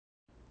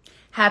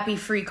Happy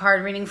Free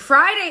Card Reading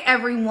Friday,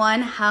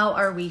 everyone. How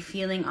are we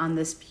feeling on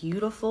this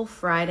beautiful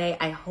Friday?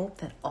 I hope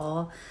that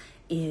all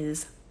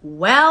is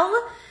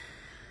well.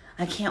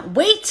 I can't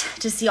wait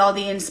to see all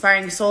the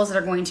inspiring souls that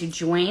are going to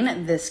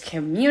join this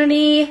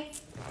community.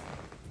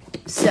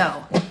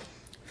 So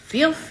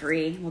feel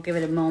free. We'll give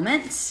it a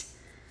moment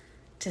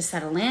to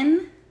settle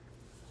in.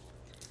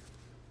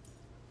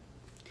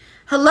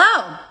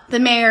 Hello, the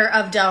mayor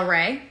of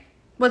Delray.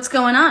 What's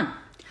going on?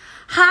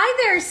 Hi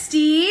there,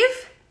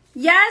 Steve.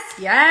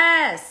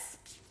 Yes.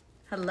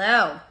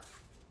 Hello.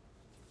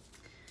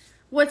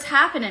 What's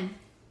happening?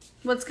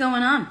 What's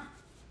going on?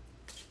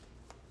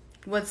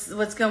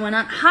 What's going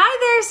on? Hi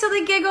there,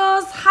 silly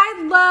giggles.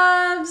 Hi,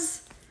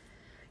 loves.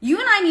 You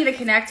and I need to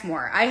connect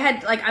more.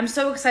 I'm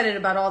so excited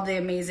about all the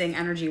amazing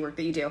energy work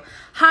that you do.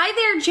 Hi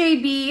there,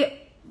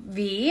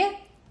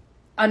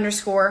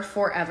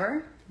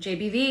 JBV_forever.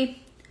 JBV.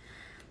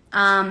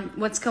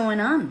 What's going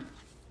on?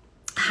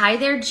 Hi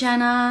there,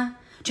 Jenna.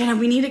 Jenna,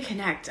 we need to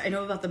connect. I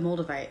know about the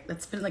Moldavite.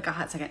 That's been like a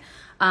hot second.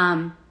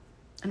 I'm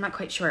not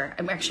quite sure.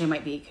 I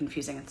might be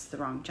confusing. It's the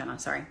wrong Jenna.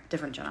 Sorry.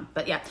 Different Jenna.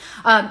 But yeah.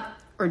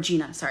 Or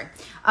Gina. Sorry.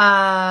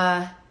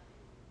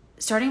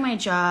 Starting my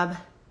job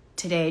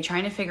today,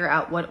 trying to figure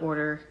out what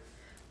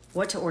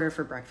to order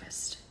for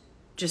breakfast.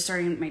 Just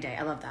starting my day.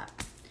 I love that.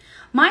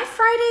 My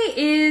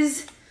Friday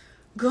is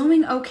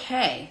going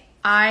okay.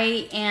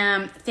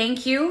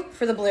 Thank you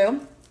for the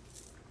blue.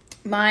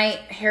 My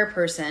hair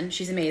person,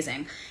 she's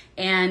amazing.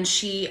 And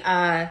she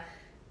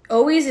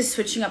always is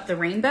switching up the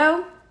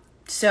rainbow.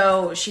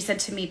 So she said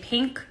to me,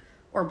 pink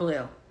or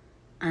blue?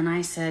 And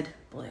I said,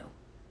 blue.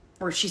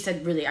 Or she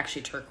said really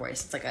actually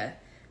turquoise. It's like a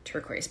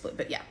turquoise blue.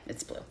 But yeah,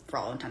 it's blue for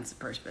all intents and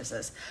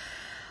purposes.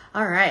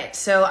 All right.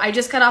 So I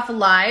just got off a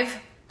live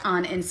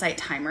on Insight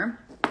Timer.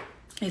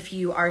 If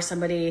you are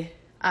somebody,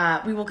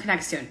 we will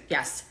connect soon.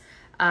 Yes.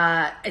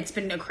 It's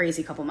been a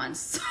crazy couple months.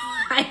 So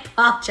I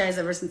apologize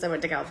ever since I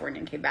went to California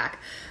and came back.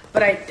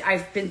 But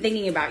I've been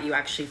thinking about you,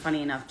 actually.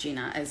 Funny enough,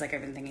 Gina, I've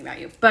been thinking about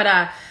you. But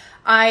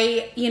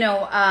I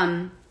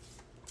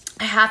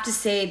have to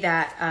say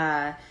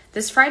that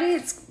this Friday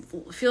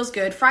feels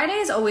good. Friday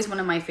is always one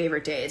of my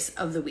favorite days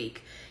of the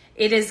week.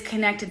 It is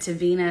connected to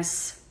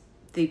Venus,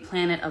 the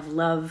planet of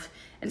love.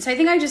 And so I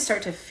think I just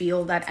start to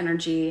feel that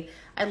energy.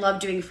 I love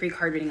doing free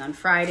card reading on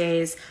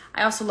Fridays.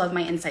 I also love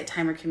my Insight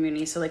Timer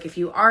community. So like if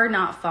you are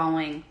not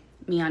following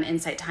me on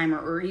Insight Timer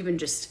or even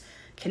just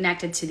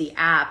connected to the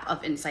app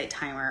of Insight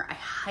Timer, I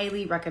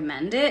highly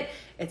recommend it.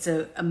 It's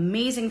an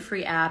amazing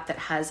free app that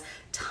has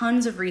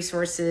tons of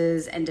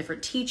resources and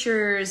different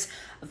teachers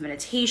of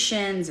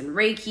meditations and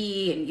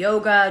Reiki and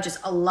yoga, just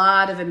a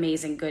lot of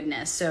amazing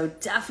goodness. So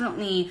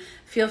definitely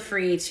feel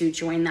free to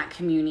join that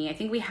community. I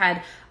think we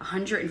had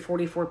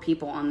 144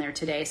 people on there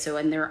today.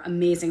 And they're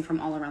amazing from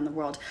all around the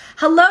world.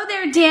 Hello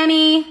there,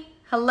 Danny.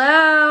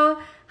 Hello.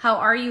 How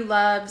are you,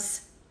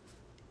 loves?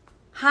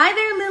 Hi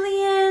there,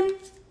 Lillian.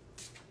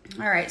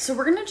 All right, so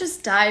we're gonna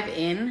just dive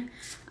in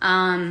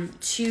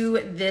to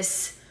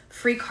this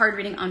free card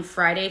reading on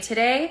Friday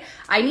today.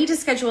 I need to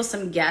schedule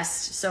some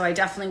guests, so I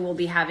definitely will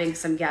be having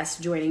some guests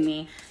joining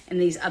me in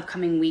these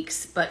upcoming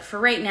weeks. But for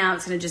right now,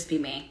 it's gonna just be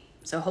me.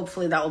 So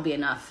hopefully that will be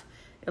enough,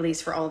 at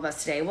least for all of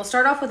us today. We'll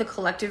start off with a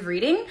collective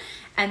reading,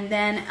 and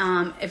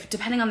then if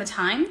depending on the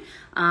time,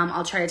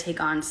 I'll try to take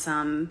on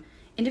some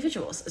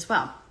individuals as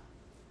well.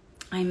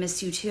 I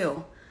miss you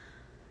too.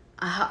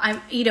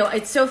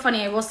 It's so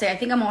funny. I will say, I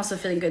think I'm also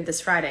feeling good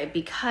this Friday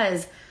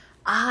because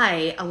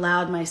I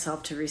allowed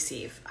myself to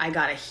receive. I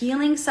got a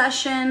healing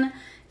session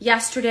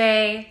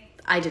yesterday.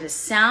 I did a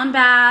sound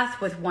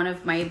bath with one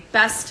of my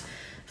best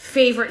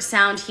favorite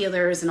sound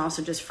healers and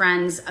also just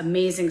friends,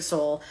 amazing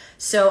soul.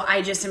 So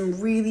I just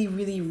am really,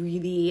 really,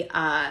 really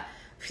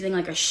feeling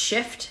like a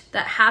shift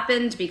that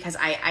happened because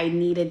I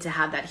needed to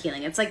have that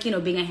healing. It's like,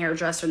 being a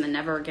hairdresser and then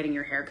never getting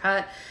your hair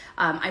cut.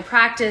 I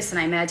practice and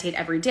I meditate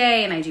every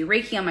day and I do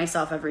Reiki on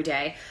myself every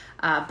day.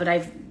 But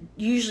I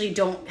usually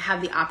don't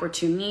have the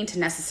opportunity to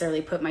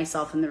necessarily put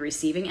myself in the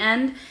receiving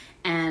end.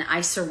 And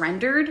I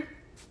surrendered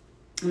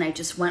and I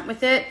just went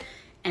with it.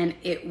 And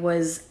it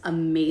was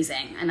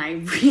amazing. And I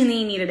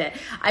really needed it.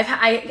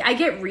 I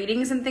get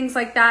readings and things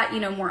like that,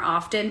 more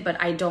often,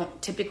 but I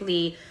don't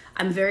typically,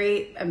 I'm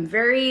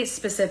very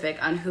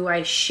specific on who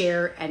I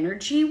share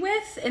energy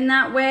with in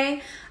that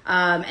way.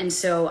 And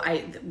so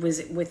I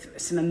was with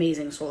some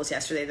amazing souls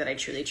yesterday that I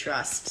truly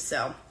trust.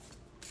 So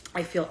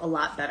I feel a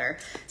lot better.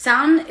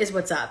 Sound is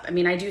what's up. I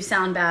mean, I do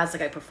sound baths,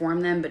 like I perform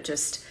them, but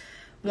just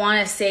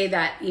want to say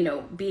that,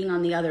 being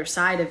on the other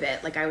side of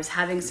it, like I was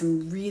having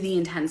some really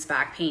intense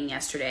back pain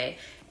yesterday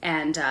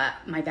and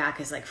my back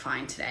is like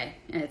fine today.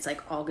 And it's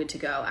like all good to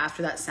go.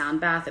 After that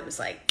sound bath, it was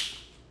like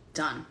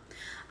done.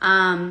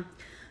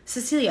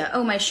 Cecilia,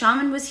 my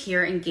shaman was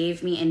here and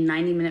gave me a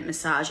 90-minute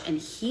massage and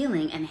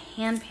healing and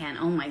hand pan.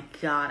 Oh my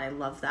God, I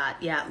love that.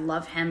 Yeah,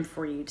 love him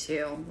for you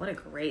too. What a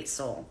great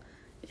soul.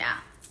 Yeah,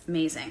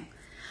 amazing.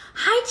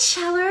 Hi,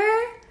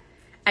 Cheller.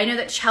 I know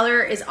that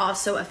Cheller is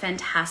also a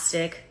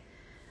fantastic,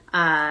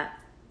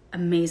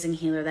 amazing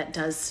healer that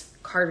does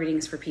card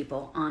readings for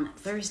people on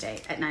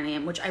Thursday at 9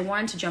 a.m., which I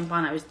wanted to jump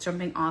on. I was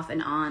jumping off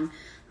and on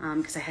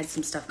because I had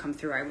some stuff come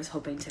through. I was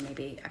hoping to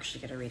maybe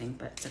actually get a reading,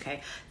 but it's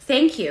okay.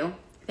 Thank you.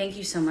 Thank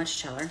you so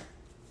much, Cheller.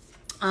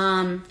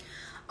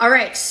 All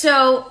right,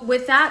 so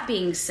with that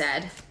being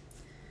said,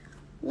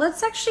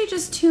 let's actually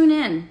just tune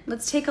in.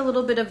 Let's take a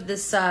little bit of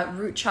this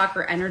root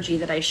chakra energy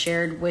that I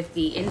shared with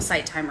the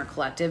Insight Timer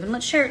Collective, and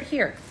let's share it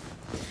here.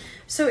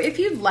 So if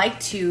you'd like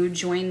to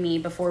join me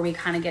before we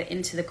kind of get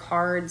into the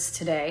cards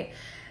today,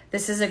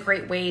 this is a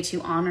great way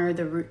to honor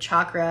the root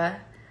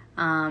chakra,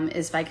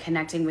 is by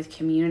connecting with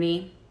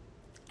community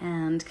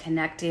and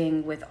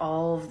connecting with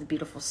all of the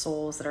beautiful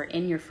souls that are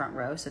in your front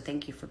row. So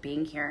thank you for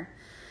being here.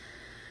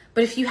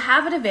 But if you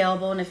have it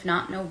available, and if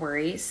not, no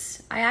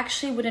worries, I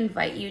actually would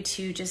invite you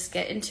to just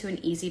get into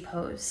an easy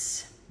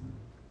pose.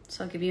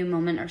 So I'll give you a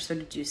moment or so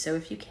to do so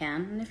if you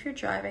can. And if you're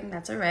driving,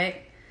 that's all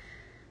right.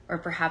 Or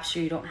perhaps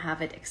you don't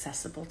have it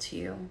accessible to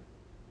you.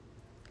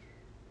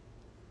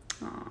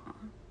 Aw,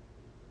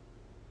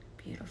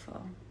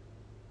 beautiful.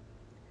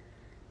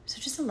 So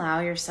just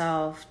allow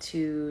yourself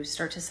to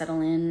start to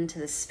settle into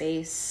the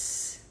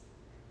space,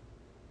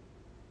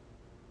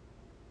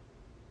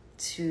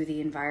 to the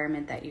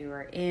environment that you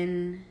are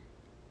in.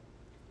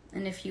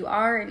 And if you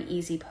are in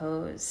easy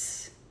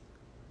pose,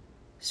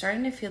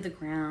 starting to feel the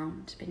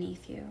ground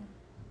beneath you.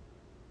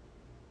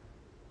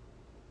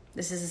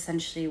 This is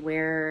essentially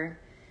where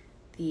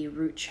the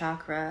root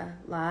chakra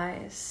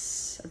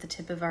lies, at the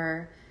tip of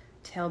our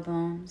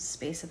tailbone,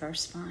 space of our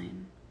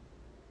spine.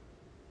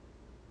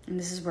 And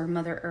this is where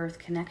Mother Earth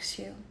connects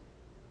you.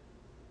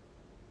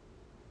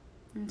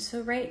 And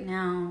so right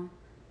now,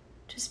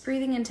 just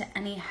breathing into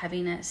any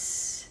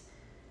heaviness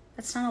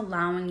that's not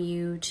allowing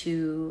you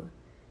to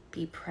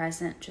be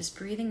present, just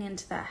breathing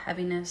into that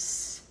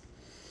heaviness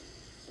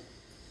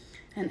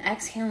and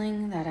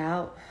exhaling that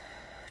out,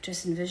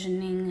 just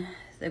envisioning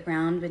the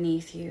ground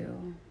beneath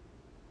you,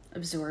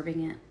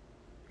 absorbing it,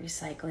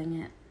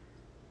 recycling it.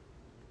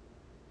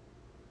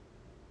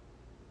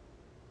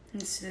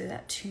 Let's do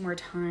that 2 more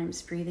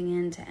times, breathing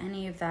into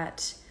any of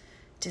that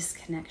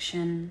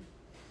disconnection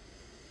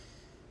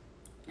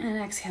and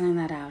exhaling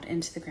that out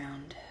into the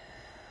ground.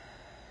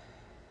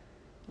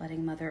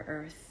 Letting Mother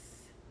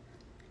Earth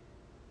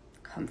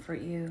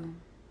comfort you.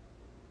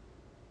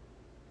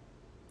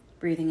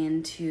 Breathing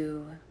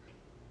into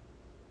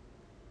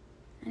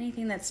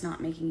anything that's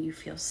not making you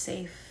feel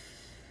safe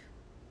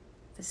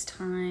this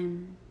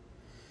time.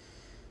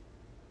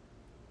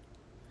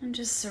 And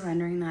just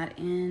surrendering that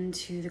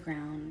into the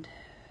ground.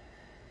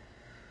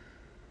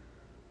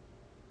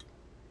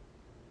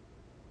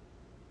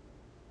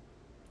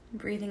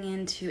 Breathing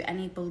into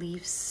any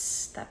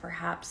beliefs that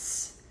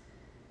perhaps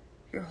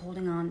you're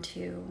holding on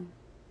to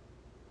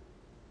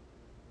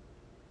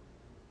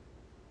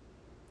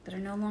that are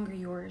no longer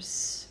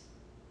yours,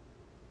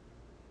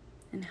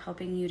 and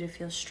helping you to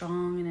feel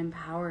strong and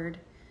empowered.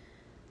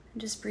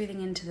 And just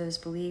breathing into those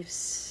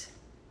beliefs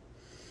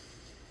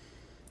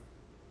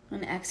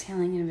and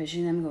exhaling and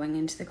envisioning them going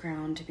into the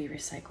ground to be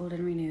recycled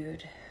and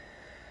renewed.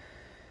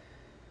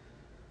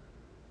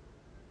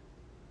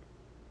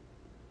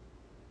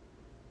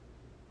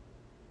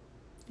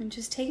 And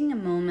just taking a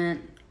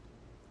moment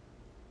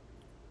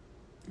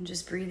and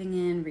just breathing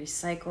in,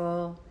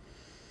 recycle,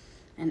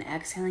 and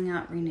exhaling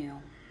out, renew.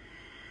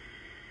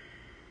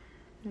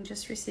 And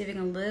just receiving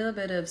a little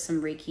bit of some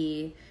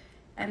Reiki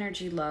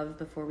energy love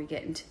before we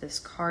get into this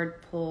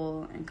card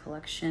pull and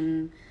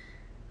collection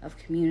of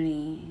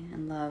community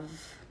and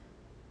love.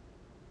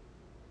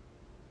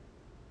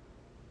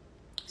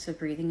 So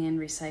breathing in,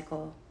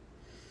 recycle,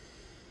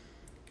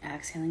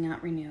 exhaling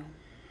out, renew.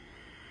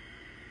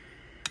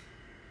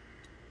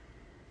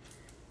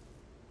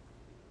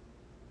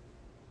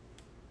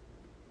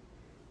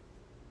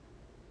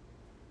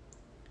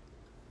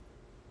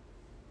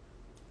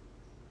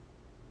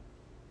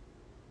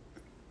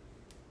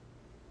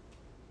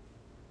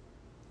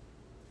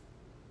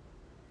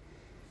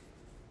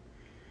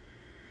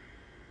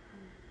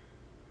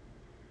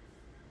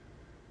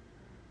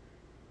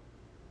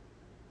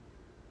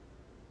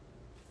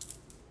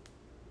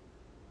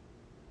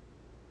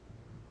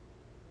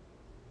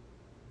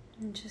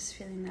 And just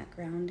feeling that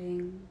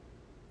grounding,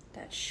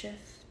 that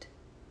shift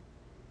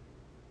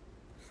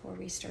before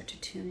we start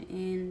to tune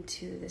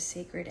into the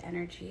sacred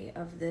energy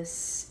of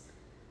this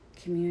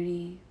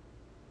community.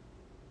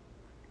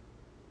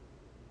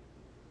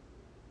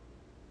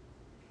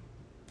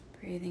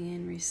 Breathing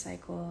in,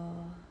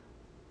 recycle,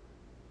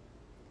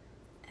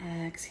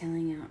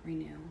 exhaling out,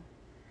 renew.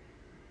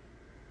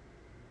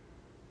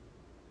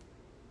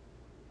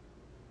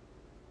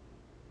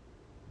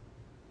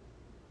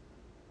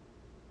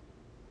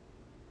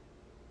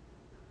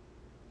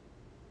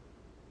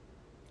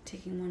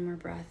 Taking one more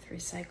breath,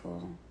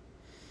 recycle,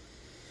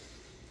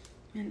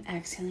 and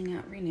exhaling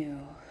out, renew.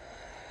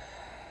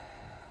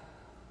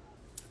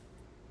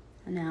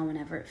 And now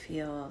whenever it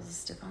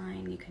feels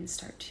divine, you can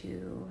start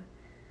to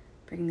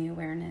bring the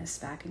awareness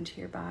back into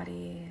your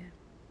body,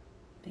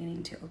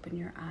 beginning to open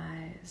your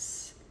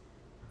eyes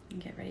and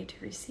get ready to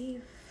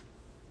receive.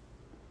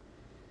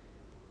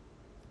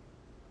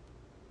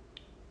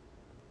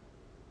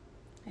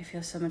 I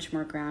feel so much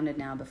more grounded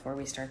now before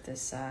we start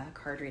this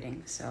card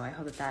reading. So I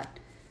hope that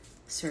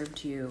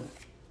served you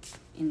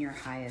in your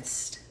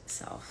highest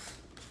self.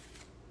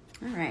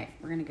 All right,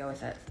 we're going to go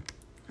with it.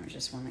 There's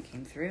just one that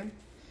came through.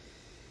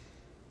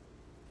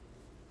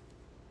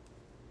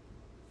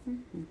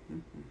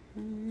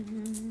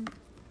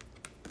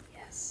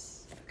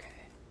 Yes. Okay,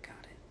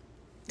 got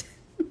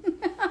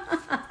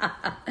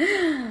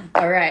it.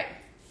 All right.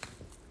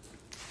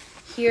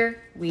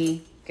 Here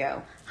we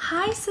go.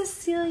 Hi,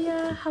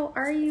 Cecilia. How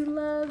are you,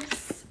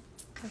 loves?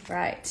 All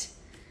right.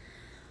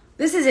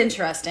 This is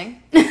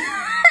interesting. This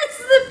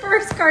is the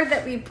first card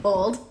that we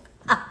pulled.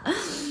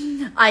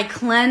 I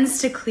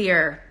cleanse to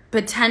clear.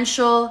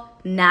 Potential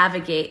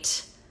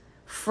navigate.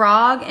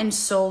 Frog and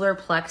solar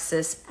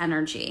plexus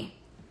energy.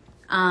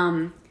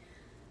 Wow.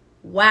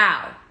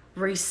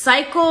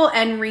 Recycle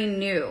and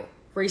renew.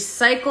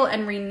 Recycle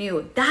and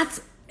renew.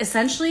 That's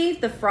essentially,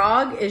 the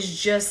frog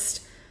is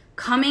just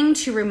coming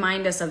to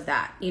remind us of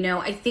that. You know,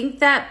 I think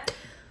that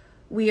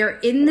we are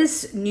in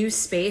this new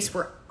space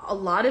where a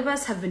lot of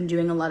us have been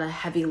doing a lot of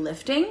heavy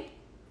lifting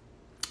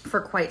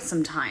for quite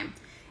some time.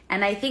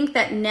 And I think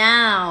that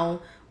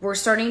now we're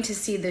starting to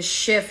see the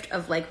shift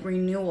of like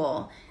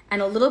renewal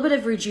and a little bit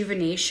of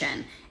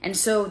rejuvenation. And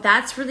so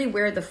that's really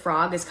where the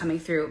frog is coming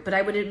through. But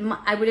I would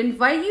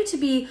invite you to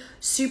be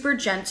super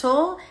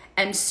gentle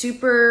and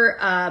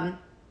super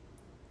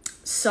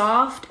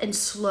soft and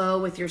slow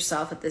with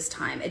yourself at this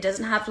time. It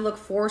doesn't have to look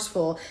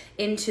forceful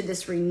into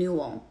this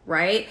renewal,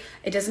 right?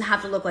 It doesn't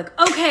have to look like,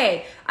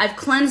 okay, I've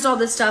cleansed all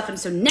this stuff and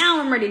so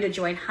now I'm ready to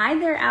join. Hi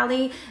there,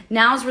 Allie.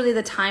 Now's really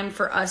the time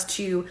for us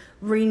to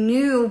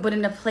renew, but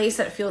in a place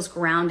that feels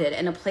grounded,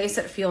 in a place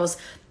that feels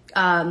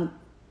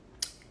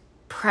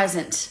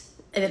present.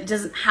 And it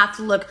doesn't have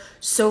to look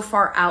so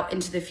far out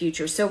into the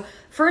future. So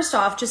first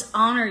off, just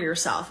honor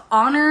yourself.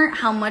 Honor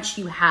how much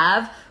you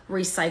have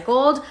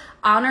recycled.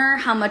 Honor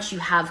how much you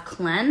have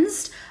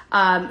cleansed.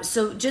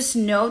 So just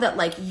know that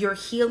like you're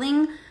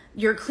healing,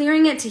 you're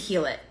clearing it to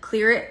heal it,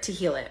 clear it to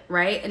heal it,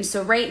 right? And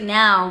so right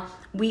now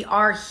we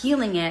are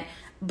healing it,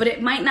 but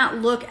it might not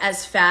look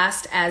as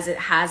fast as it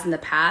has in the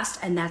past,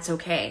 and that's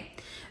okay.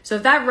 So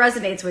if that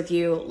resonates with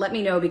you, let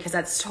me know, because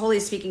that's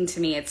totally speaking to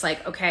me. It's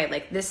like, okay,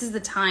 like this is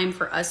the time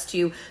for us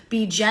to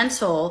be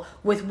gentle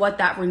with what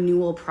that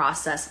renewal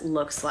process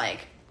looks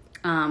like.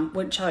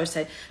 What Cheller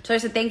said. Cheller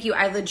said, thank you.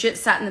 I legit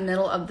sat in the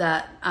middle of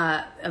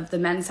the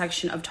men's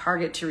section of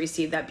Target to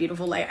receive that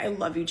beautiful light. I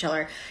love you,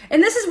 Cheller.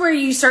 And this is where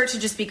you start to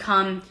just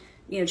become,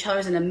 you know,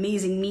 Cheller's an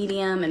amazing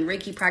medium and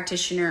Reiki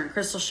practitioner and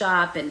crystal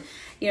shop. And,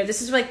 you know,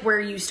 this is like where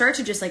you start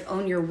to just like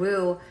own your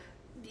woo.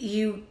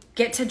 You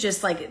get to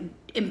just like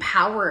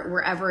empower it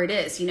wherever it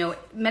is, you know,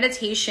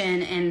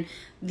 meditation and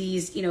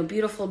these, you know,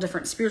 beautiful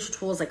different spiritual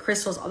tools like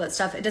crystals, all that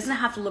stuff. It doesn't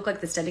have to look like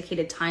this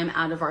dedicated time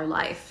out of our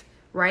life,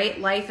 right?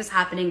 Life is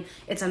happening,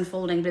 it's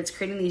unfolding, but it's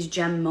creating these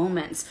gem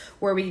moments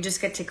where we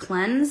just get to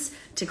cleanse,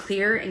 to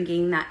clear, and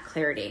gain that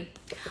clarity.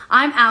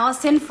 I'm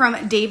Allison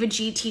from David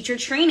G Teacher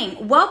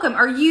Training. Welcome.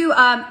 Are you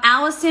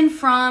Allison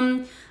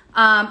from...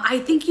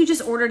 I think you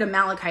just ordered a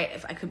malachite,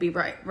 if I could be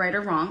right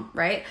or wrong,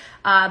 right?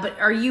 But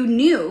are you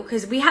new?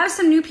 Because we have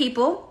some new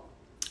people.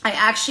 I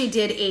actually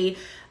did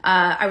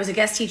I was a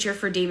guest teacher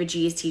for David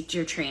G's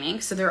teacher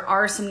training. So there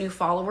are some new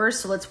followers.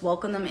 So let's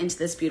welcome them into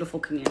this beautiful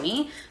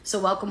community. So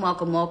welcome,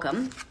 welcome,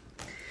 welcome.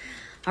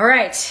 All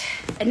right.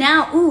 And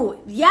now, ooh,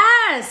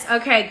 yes.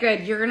 Okay,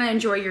 good. You're going to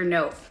enjoy your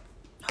note.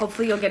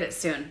 Hopefully you'll get it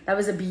soon. That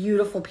was a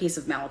beautiful piece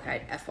of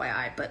malachite,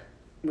 FYI, but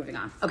moving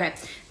on. Okay.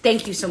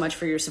 Thank you so much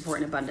for your support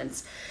and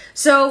abundance.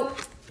 So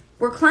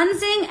we're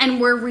cleansing and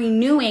we're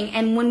renewing.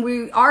 And when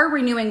we are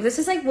renewing, this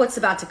is like what's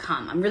about to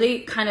come. I'm really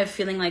kind of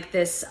feeling like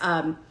this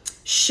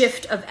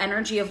shift of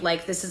energy of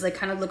like, this is like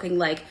kind of looking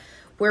like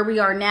where we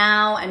are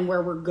now and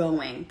where we're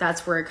going.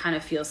 That's where it kind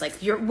of feels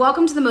like. You're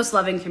welcome to the most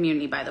loving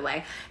community, by the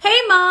way. Hey,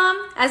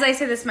 Mom. As I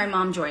say this, my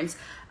mom joins.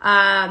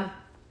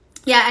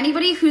 Yeah,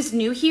 anybody who's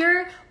new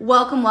here,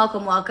 welcome,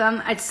 welcome,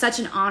 welcome. It's such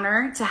an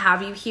honor to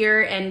have you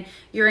here, and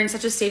you're in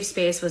such a safe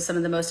space with some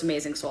of the most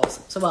amazing souls.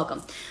 So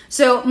welcome.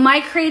 So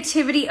my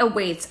creativity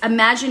awaits,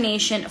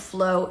 imagination,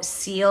 flow,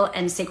 seal,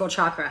 and sacral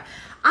chakra.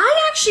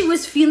 I actually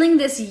was feeling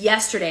this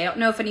yesterday. I don't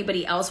know if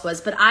anybody else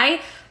was, but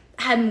I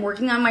had been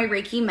working on my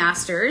Reiki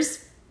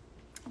Masters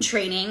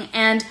training,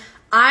 and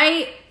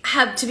I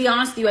have, to be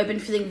honest with you, I've been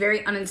feeling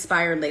very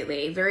uninspired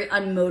lately, very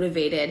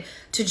unmotivated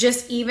to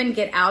just even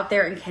get out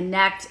there and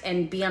connect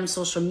and be on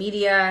social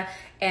media.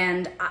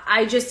 And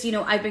I just, you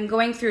know, I've been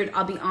going through,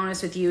 I'll be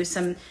honest with you,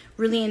 some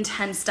really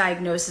intense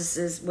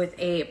diagnoses with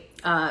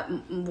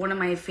one of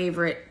my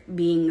favorite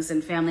beings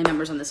and family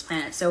members on this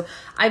planet. So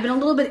I've been a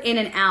little bit in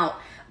and out.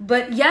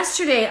 But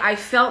yesterday I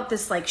felt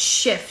this like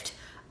shift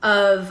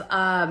of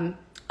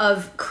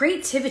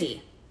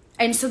creativity.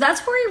 And so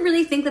that's where I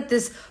really think that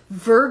this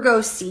Virgo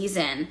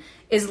season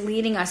is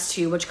leading us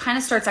to, which kind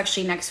of starts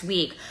actually next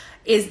week,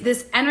 is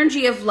this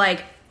energy of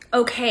like,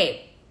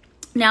 okay,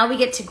 now we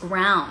get to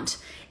ground.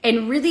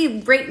 And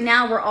really right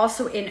now we're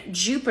also in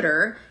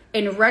Jupiter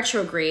in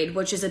retrograde,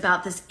 which is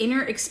about this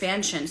inner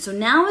expansion. So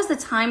now is the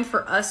time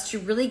for us to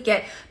really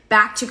get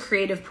back to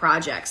creative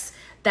projects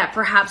that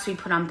perhaps we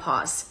put on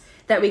pause,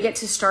 that we get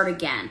to start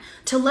again,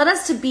 to let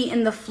us to be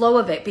in the flow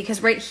of it,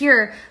 because right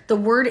here, the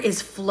word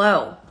is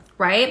flow,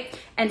 right?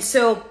 And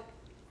so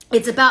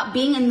it's about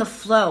being in the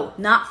flow,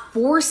 not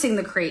forcing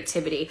the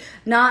creativity,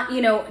 not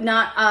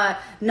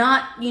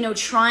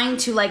trying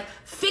to like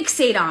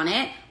fixate on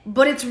it,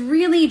 but it's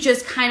really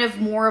just kind of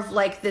more of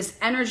like this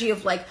energy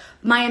of like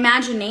my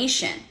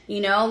imagination,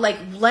 like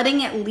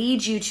letting it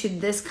lead you to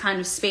this kind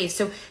of space.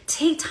 So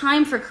take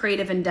time for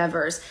creative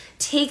endeavors.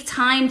 Take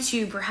time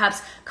to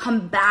perhaps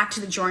come back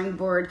to the drawing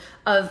board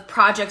of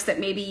projects that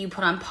maybe you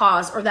put on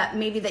pause, or that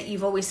maybe that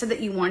you've always said that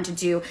you wanted to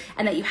do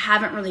and that you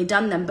haven't really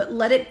done them, but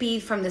let it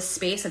be from this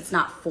space that's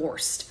not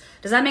forced.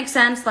 Does that make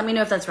sense? Let me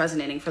know if that's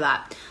resonating for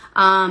that.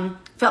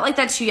 Felt like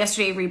that too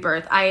yesterday,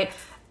 Rebirth.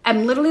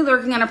 I'm literally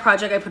working on a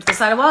project I put to the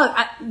side of wall.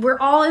 We're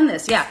all in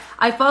this. Yeah.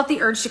 I felt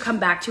the urge to come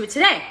back to it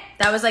today.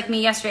 That was like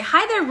me yesterday.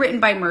 Hi there, written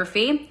by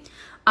Murphy.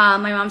 My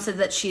mom said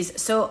that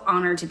she's so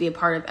honored to be a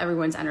part of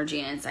everyone's energy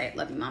and insight.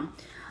 Love you, Mom.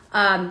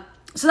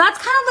 So that's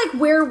kind of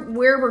like where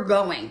we're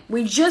going.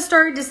 We just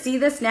started to see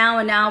this now,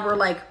 and now we're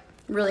like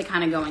really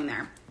kind of going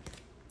there.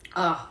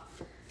 Oh.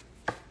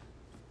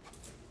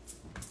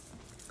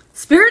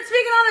 Spirit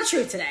speaking on the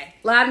truth today.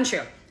 Loud and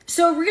true.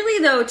 So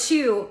really though,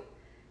 too,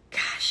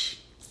 gosh,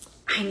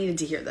 I needed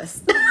to hear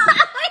this.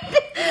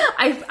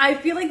 I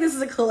feel like this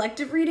is a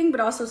collective reading, but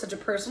also such a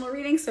personal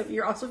reading. So if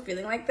you're also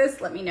feeling like this,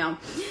 let me know.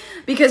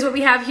 Because what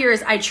we have here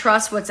is I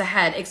trust what's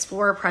ahead,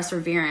 explore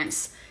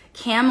perseverance,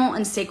 camel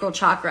and sacral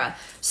chakra.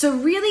 So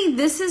really,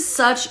 this is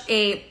such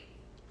a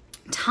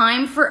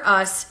time for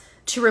us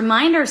to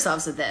remind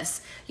ourselves of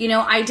this.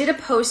 I did a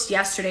post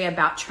yesterday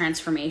about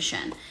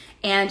transformation.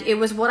 And it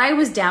was what I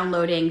was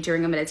downloading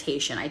during a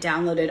meditation. I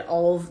downloaded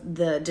all of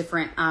the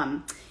different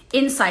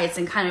insights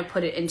and kind of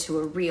put it into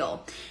a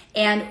reel.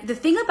 And the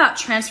thing about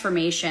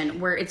transformation,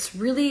 where it's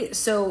really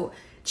so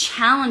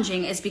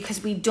challenging, is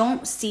because we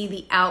don't see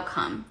the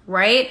outcome,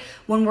 right?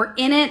 When we're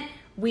in it,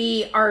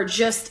 we are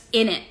just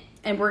in it,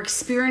 and we're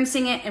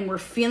experiencing it, and we're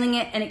feeling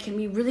it, and it can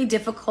be really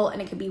difficult,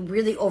 and it can be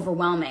really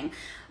overwhelming.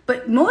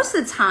 But most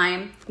of the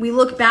time, we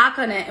look back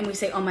on it and we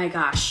say, oh my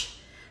gosh,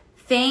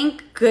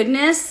 thank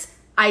goodness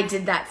I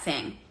did that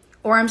thing.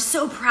 Or I'm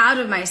so proud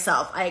of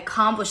myself, I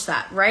accomplished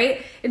that,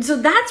 right? And so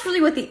that's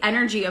really what the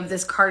energy of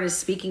this card is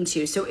speaking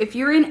to. So if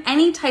you're in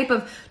any type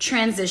of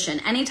transition,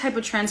 any type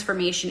of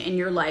transformation in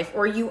your life,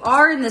 or you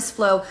are in this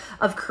flow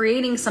of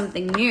creating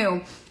something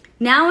new,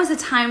 now is the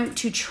time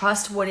to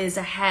trust what is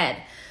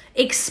ahead.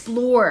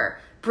 Explore,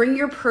 bring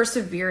your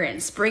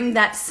perseverance, bring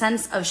that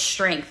sense of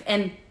strength.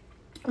 And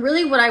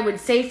really what I would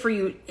say for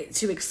you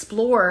to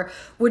explore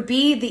would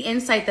be the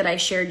insight that I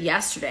shared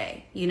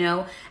yesterday.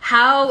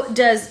 How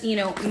does,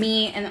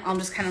 me, and I'm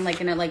just kind of like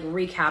going to like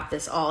recap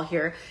this all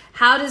here.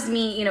 How does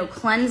me,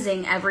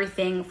 cleansing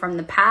everything from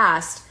the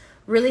past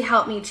really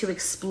help me to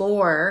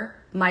explore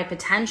my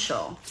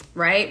potential,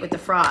 right? With the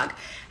frog.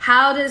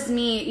 How does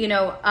me,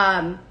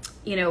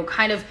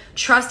 kind of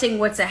trusting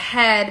what's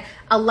ahead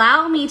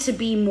allow me to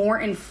be more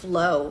in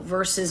flow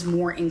versus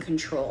more in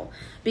control?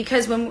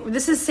 Because when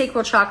this is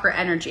sacral chakra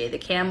energy, the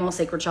camel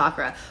sacral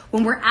chakra,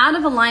 when we're out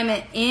of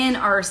alignment in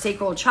our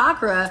sacral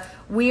chakra,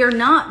 we are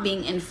not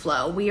being in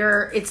flow.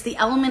 It's the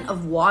element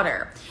of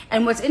water.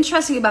 And what's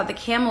interesting about the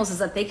camels is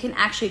that they can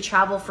actually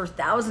travel for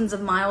thousands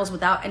of miles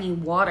without any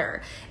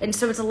water. And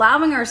so it's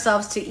allowing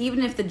ourselves to,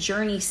 even if the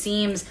journey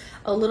seems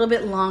a little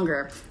bit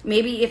longer,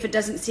 maybe if it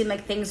doesn't seem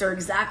like things are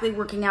exactly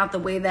working out the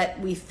way that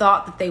we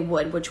thought that they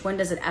would, which when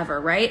does it ever,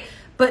 right?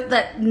 But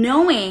that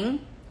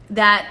knowing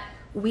that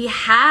we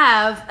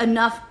have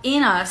enough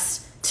in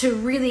us to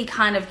really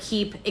kind of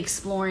keep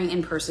exploring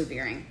and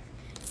persevering.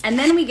 And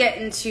then we get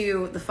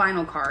into the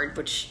final card,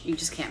 which you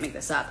just can't make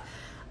this up.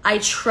 I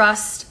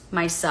trust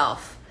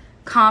myself.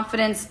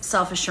 Confidence,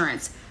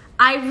 self-assurance.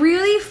 I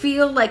really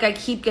feel like I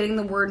keep getting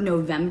the word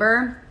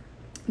November,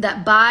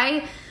 that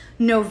by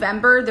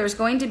November, there's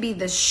going to be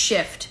this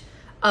shift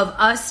of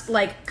us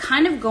like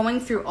kind of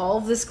going through all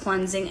of this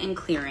cleansing and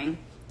clearing,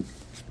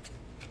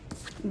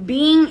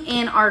 being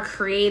in our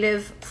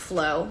creative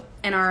flow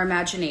and our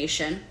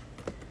imagination,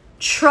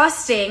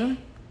 trusting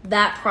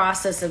that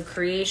process of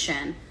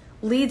creation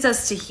leads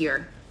us to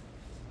here.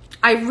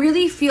 I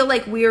really feel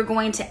like we are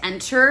going to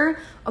enter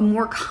a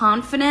more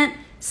confident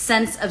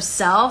sense of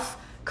self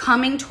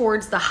coming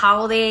towards the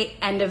holiday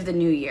end of the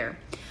new year.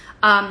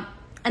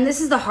 And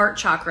this is the heart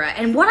chakra.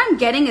 And what I'm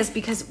getting is,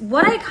 because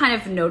what I kind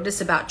of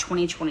noticed about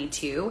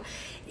 2022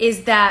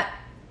 is that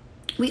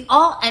we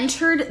all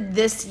entered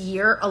this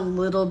year a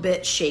little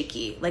bit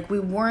shaky. Like we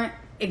weren't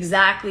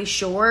exactly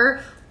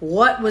sure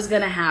what was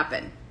going to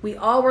happen. We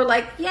all were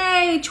like,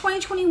 yay,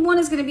 2021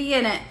 is going to be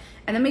in it.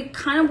 And then we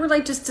kind of were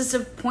like just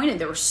disappointed.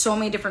 There were so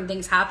many different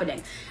things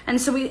happening.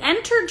 And so we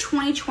entered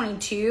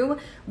 2022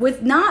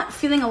 with not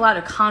feeling a lot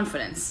of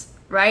confidence,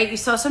 right? You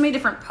saw so many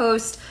different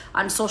posts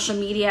on social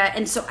media.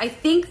 And so I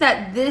think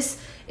that this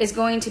is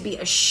going to be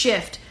a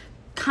shift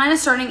kind of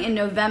starting in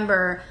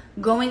November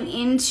going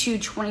into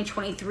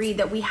 2023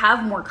 that we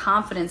have more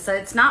confidence, that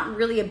it's not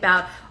really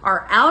about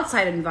our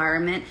outside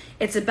environment,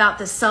 it's about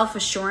the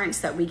self-assurance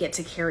that we get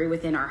to carry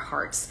within our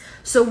hearts.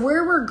 So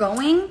where we're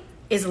going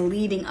is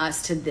leading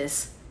us to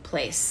this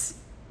place,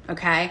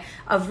 okay,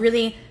 of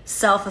really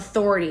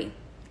self-authority,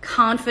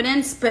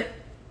 confidence, but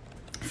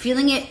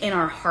feeling it in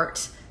our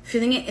heart,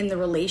 feeling it in the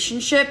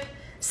relationship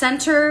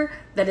center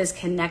that is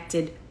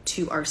connected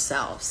to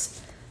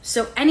ourselves.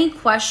 So any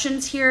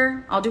questions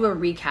here? I'll do a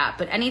recap,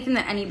 but anything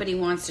that anybody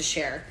wants to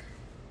share.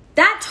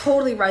 That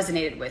totally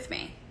resonated with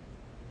me.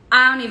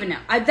 I don't even know.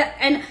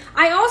 And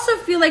I also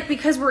feel like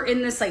because we're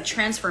in this like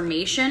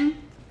transformation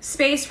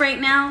space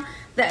right now,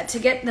 that to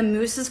get the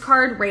Moose's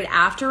card right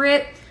after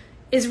it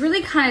is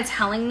really kind of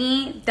telling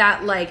me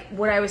that, like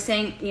what I was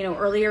saying, you know,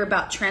 earlier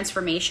about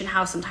transformation,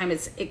 how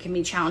sometimes it can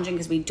be challenging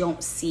because we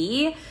don't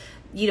see,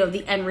 you know,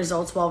 the end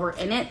results while we're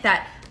in it,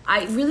 that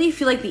I really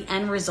feel like the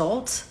end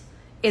result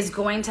is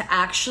going to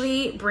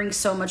actually bring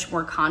so much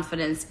more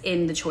confidence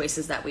in the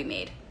choices that we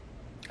made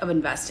of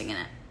investing in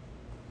it.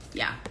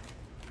 Yeah.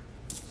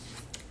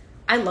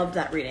 I loved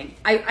that reading.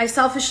 I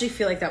selfishly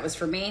feel like that was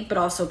for me, but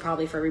also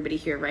probably for everybody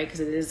here, right? Because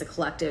it is a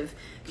collective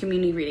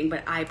community reading,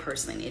 but I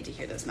personally need to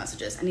hear those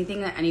messages.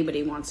 Anything that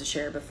anybody wants to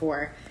share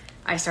before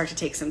I start to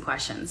take some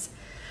questions.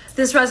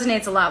 This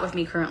resonates a lot with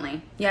me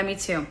currently. Yeah, me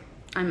too.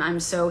 I'm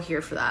so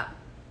here for that.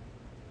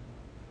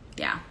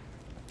 Yeah.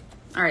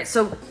 All right,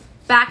 so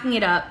backing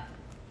it up,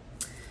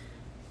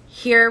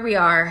 here we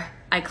are.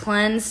 I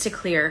cleanse to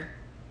clear.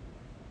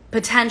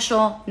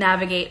 Potential,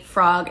 navigate,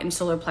 frog, and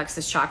solar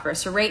plexus chakra.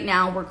 So right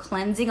now we're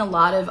cleansing a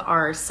lot of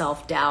our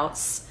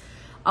self-doubts,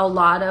 a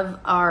lot of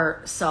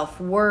our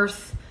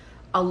self-worth,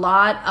 a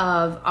lot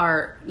of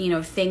our, you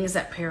know, things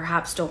that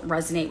perhaps don't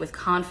resonate with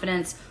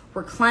confidence.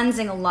 We're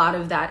cleansing a lot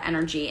of that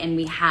energy, and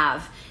we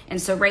have.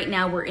 And so right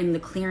now we're in the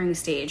clearing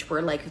stage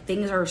where like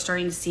things are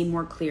starting to seem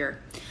more clear.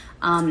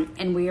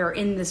 And we are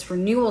in this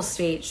renewal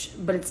stage,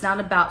 but it's not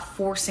about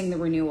forcing the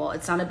renewal.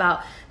 It's not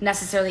about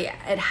necessarily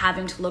it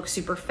having to look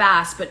super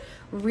fast, but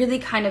really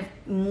kind of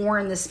more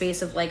in the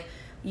space of like,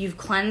 you've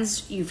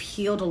cleansed, you've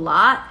healed a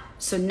lot.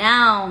 So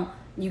now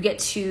you get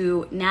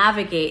to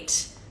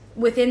navigate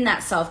within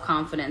that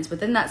self-confidence,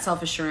 within that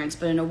self-assurance,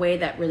 but in a way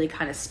that really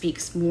kind of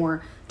speaks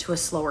more to a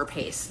slower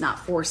pace, not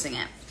forcing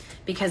it.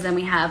 Because then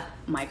we have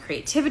my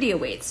creativity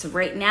awaits. So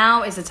right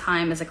now is a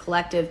time as a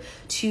collective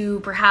to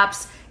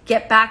perhaps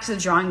get back to the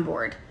drawing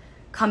board,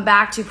 come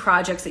back to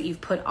projects that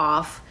you've put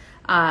off,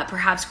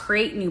 perhaps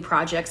create new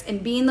projects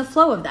and be in the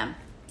flow of them.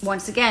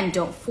 Once again,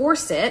 don't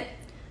force it,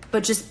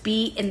 but just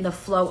be in the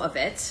flow of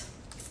it.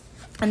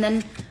 And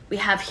then we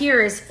have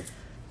here is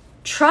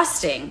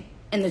trusting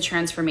in the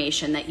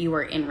transformation that you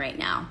are in right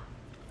now.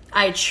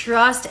 I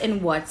trust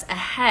in what's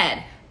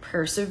ahead.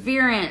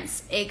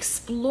 Perseverance,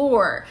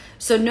 explore.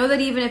 So know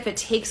that even if it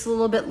takes a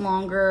little bit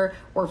longer,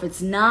 or if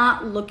it's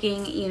not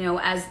looking, you know,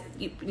 as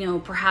you know,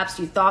 perhaps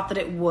you thought that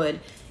it would,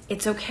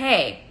 it's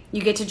okay.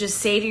 You get to just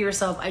say to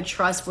yourself, I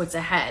trust what's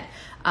ahead.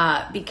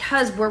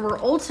 Because where we're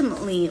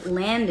ultimately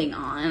landing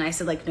on, and I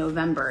said like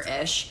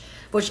November-ish,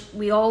 which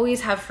we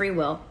always have free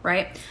will,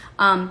 right?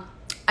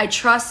 I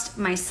trust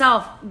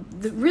myself.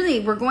 Really,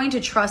 we're going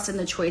to trust in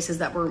the choices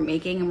that we're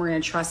making, and we're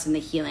going to trust in the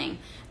healing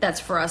that's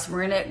for us.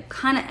 We're going to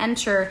kind of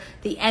enter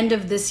the end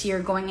of this year,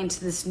 going into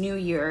this new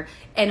year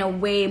in a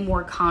way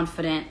more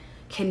confident,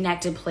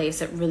 connected place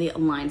that really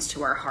aligns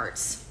to our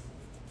hearts.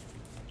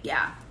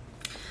 Yeah.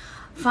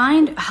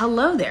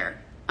 Hello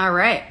there. All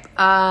right.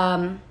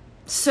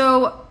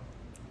 So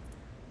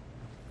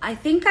I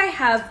think I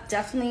have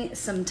definitely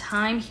some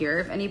time here.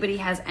 If anybody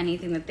has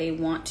anything that they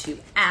want to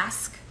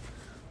ask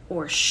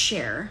or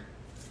share.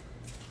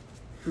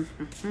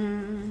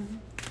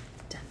 Dun,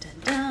 dun,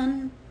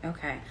 dun.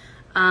 Okay.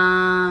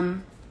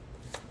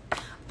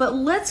 But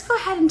let's go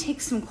ahead and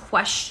take some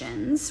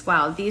questions.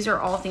 Wow, these are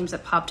all themes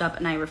that popped up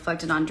and I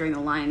reflected on during the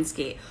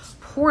Lionsgate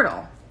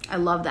portal. I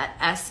love that.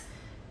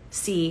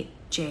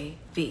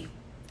 SCJV.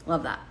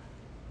 Love that.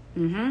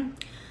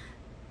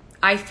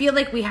 I feel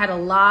like we had a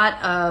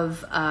lot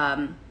of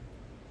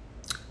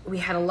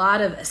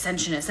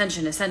ascension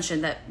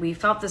that we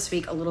felt this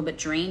week, a little bit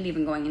drained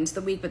even going into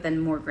the week, but then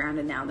more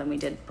grounded now than we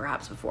did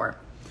perhaps before.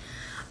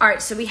 All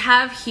right, so we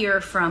have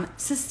here from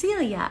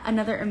Cecilia,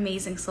 another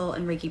amazing soul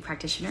and Reiki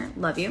practitioner.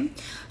 Love you.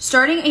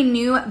 Starting a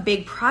new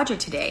big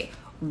project today.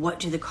 What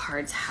do the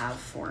cards have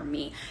for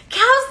me?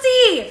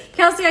 Kelsey,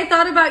 I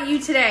thought about you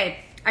today.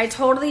 I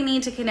totally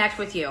need to connect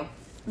with you,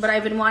 but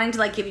I've been wanting to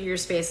like give you your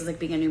space as like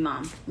being a new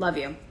mom. Love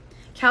you.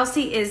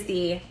 Kelsey is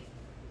the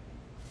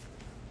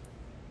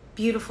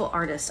beautiful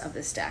artist of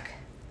this deck.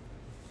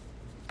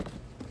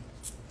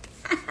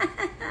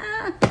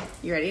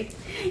 You ready?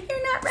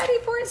 You're not ready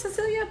for it,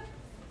 Cecilia.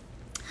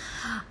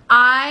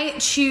 I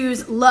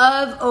choose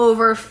love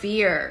over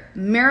fear,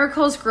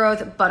 miracles,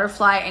 growth,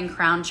 butterfly, and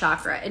crown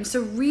chakra. And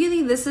so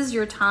really this is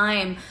your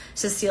time,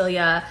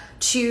 Cecilia,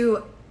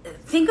 to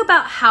think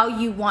about how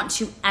you want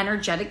to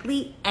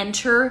energetically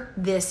enter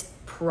this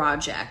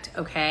project,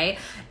 okay?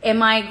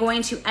 Am I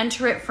going to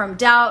enter it from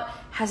doubt,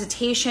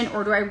 hesitation,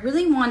 or do I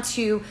really want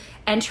to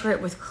enter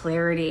it with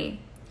clarity?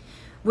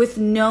 With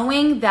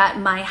knowing that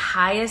my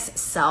highest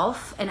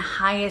self and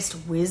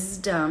highest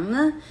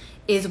wisdom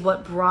is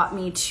what brought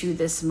me to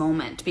this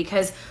moment.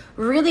 Because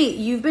really,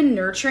 you've been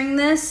nurturing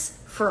this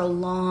for a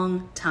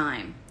long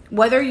time.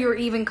 Whether you're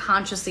even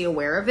consciously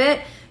aware of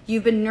it,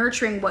 you've been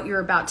nurturing what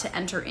you're about to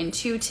enter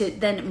into to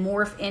then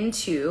morph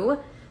into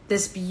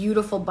this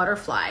beautiful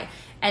butterfly.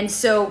 And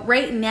so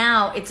right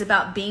now, it's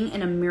about being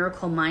in a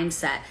miracle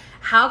mindset.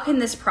 How can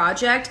this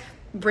project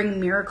bring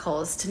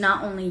miracles to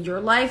not only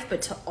your life,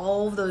 but to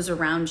all of those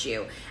around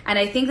you? And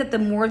I think that the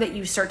more that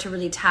you start to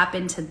really tap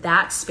into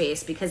that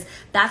space, because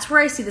that's where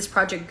I see this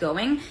project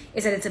going,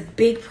 is that it's a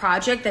big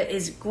project that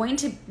is going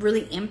to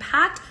really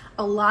impact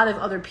a lot of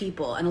other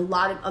people and a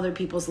lot of other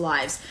people's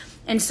lives.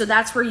 And so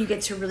that's where you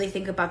get to really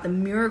think about the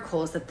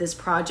miracles that this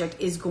project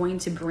is going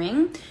to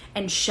bring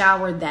and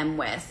shower them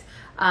with.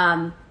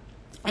 And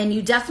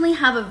you definitely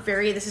have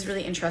this is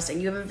really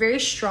interesting, you have a very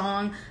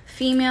strong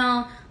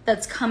female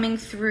that's coming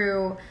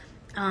through.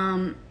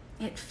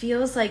 It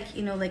feels like,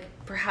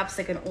 like perhaps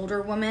like an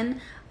older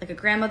woman, like a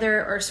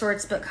grandmother or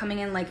sorts, but coming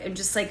in and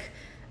just like,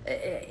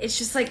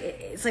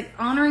 it's like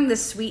honoring the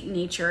sweet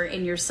nature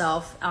in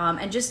yourself,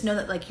 and just know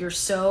that like you're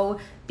so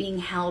being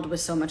held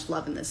with so much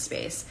love in this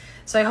space.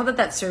 So I hope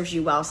that serves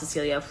you well,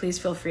 Cecilia. Please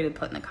feel free to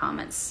put in the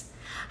comments.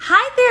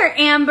 Hi there,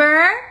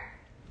 Amber.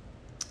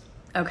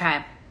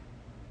 Okay.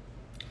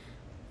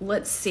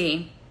 Let's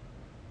see.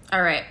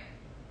 All right.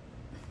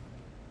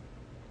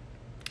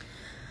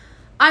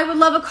 I would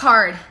love a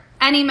card.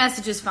 Any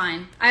message is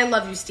fine. I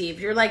love you, Steve.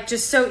 You're like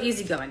just so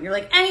easygoing. You're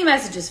like, any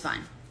message is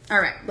fine. All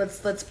right,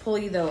 let's pull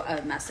you though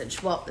a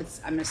message. Well,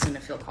 I'm just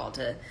gonna feel called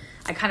to.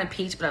 I kind of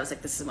peeked, but I was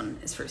like, this one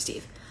is for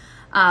Steve.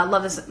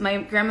 Love this. My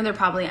grandmother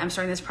probably. I'm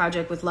starting this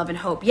project with love and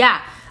hope.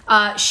 Yeah,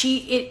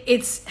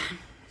 it's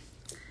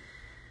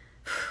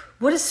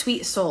what a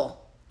sweet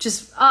soul.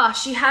 Just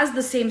she has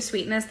the same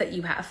sweetness that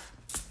you have.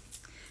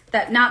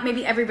 That not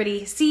maybe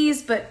everybody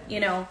sees, but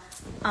in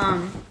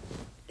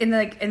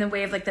the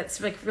way of like that's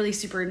like really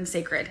super and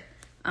sacred.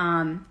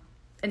 And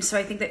so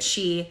I think that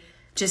she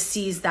just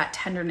sees that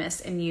tenderness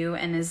in you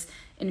and is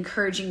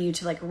encouraging you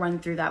to like run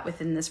through that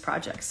within this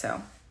project.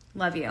 So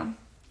love you.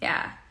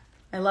 Yeah.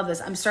 I love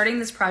this. I'm starting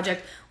this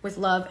project with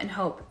love and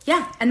hope.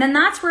 Yeah. And then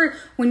that's where,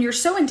 when you're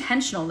so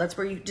intentional, that's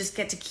where you just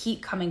get to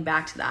keep coming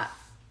back to that.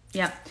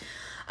 Yeah.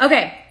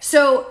 Okay.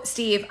 So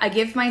Steve, I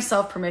give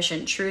myself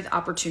permission, truth,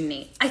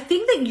 opportunity. I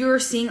think that you're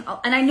seeing,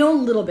 and I know a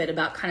little bit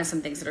about kind of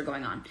some things that are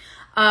going on.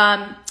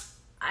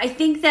 I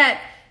think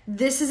that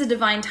this is a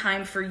divine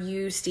time for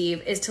you,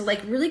 Steve, is to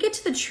like really get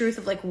to the truth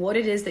of like what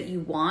it is that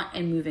you want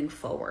and moving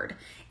forward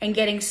and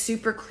getting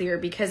super clear,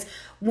 because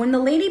when the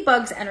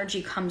ladybug's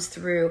energy comes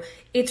through,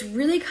 it's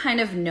really kind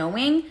of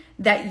knowing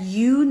that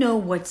you know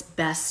what's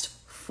best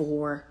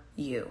for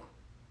you.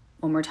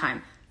 One more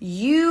time.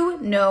 You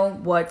know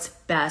what's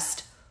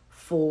best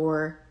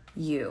for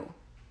you.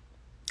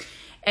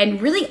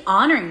 And really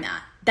honoring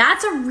that.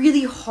 That's a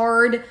really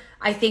hard,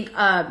 I think,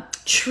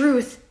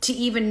 truth to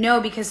even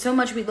know, because so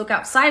much we look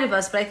outside of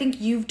us, but I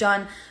think you've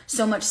done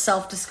so much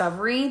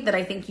self-discovery that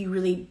I think you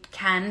really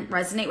can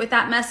resonate with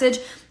that message,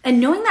 and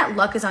knowing that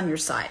luck is on your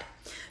side.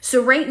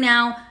 So right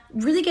now,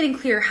 really getting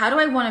clear, how do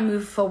I want to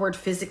move forward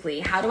physically?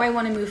 How do I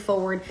want to move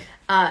forward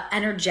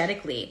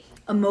energetically,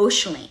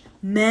 emotionally,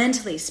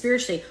 mentally,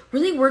 spiritually?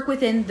 Really work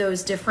within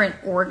those different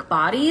auric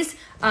bodies,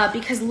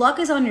 because luck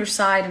is on your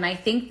side. And I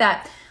think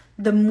that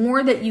the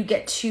more that you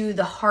get to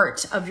the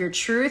heart of your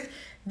truth,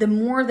 the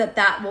more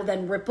that will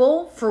then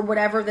ripple for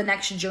whatever the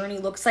next journey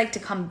looks like to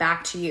come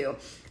back to you.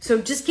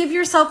 So just give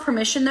yourself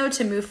permission though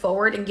to move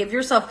forward, and give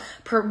yourself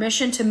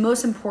permission to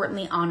most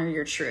importantly honor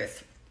your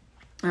truth.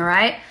 All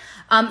right.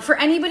 For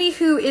anybody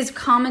who is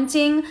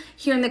commenting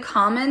here in the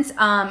comments,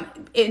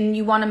 and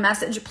you want a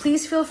message,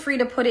 please feel free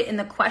to put it in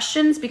the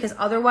questions, because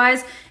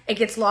otherwise it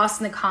gets lost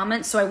in the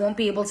comments. So I won't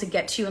be able to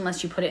get to you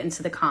unless you put it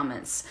into the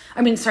comments.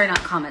 I mean, sorry, not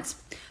comments.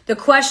 The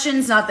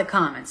questions, not the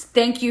comments.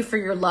 Thank you for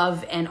your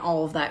love and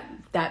all of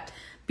that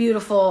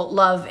beautiful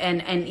love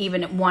and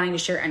even wanting to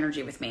share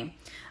energy with me.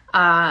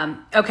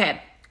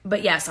 Okay.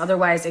 But yes,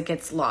 otherwise it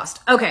gets lost.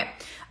 Okay.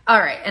 All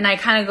right. And I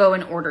kind of go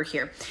in order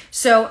here.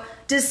 So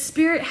does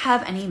Spirit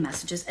have any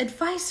messages,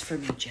 advice for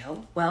me,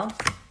 Joe? Well,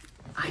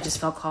 I just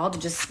felt called to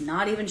just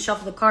not even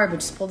shuffle the card, but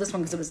just pull this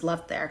one because it was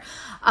left there.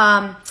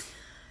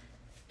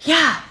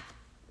 Yeah.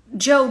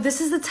 Joe,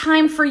 this is the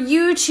time for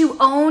you to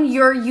own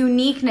your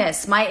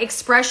uniqueness. My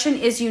expression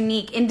is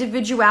unique.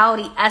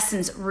 Individuality,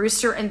 essence,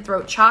 rooster, and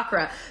throat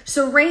chakra.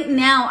 So right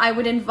now, I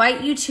would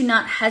invite you to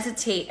not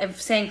hesitate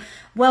of saying,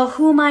 well,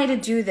 who am I to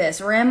do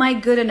this? Or am I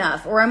good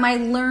enough? Or am I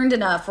learned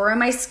enough? Or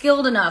am I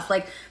skilled enough?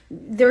 Like,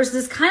 there's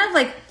this kind of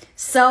like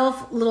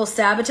little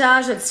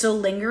sabotage that's still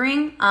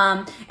lingering.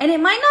 And it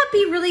might not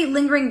be really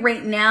lingering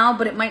right now,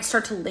 but it might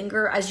start to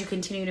linger as you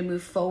continue to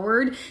move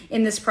forward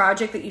in this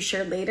project that you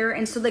shared later.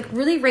 And so like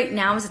really right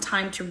now is a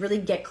time to really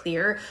get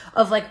clear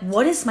of like,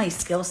 what is my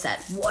skill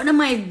set? What am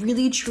I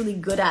really truly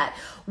good at?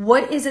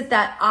 What is it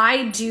that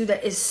I do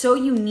that is so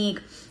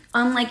unique,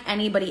 unlike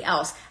anybody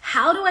else?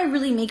 How do I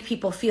really make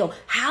people feel?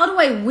 How do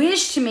I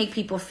wish to make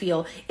people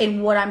feel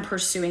in what I'm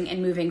pursuing and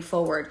moving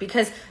forward?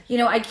 Because, you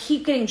know, I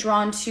keep getting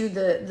drawn to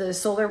the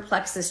solar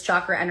plexus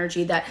chakra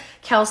energy that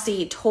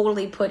Kelsey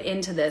totally put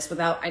into this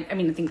without, I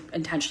mean, I think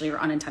intentionally or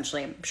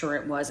unintentionally, I'm sure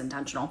it was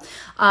intentional,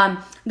 that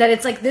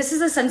it's like, this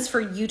is a sense for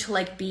you to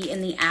like be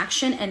in the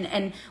action.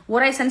 And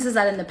what I sense is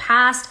that in the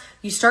past,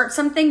 you start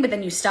something, but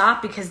then you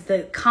stop because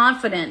the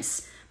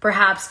confidence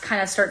perhaps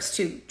kind of starts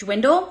to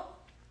dwindle.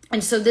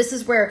 And so this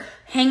is where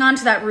hang on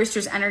to that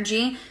rooster's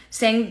energy,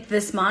 saying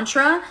this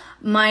mantra,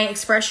 my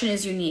expression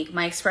is unique,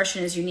 my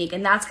expression is unique.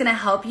 And that's going to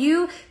help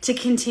you to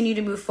continue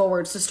to move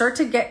forward. So start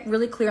to get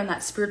really clear on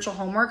that spiritual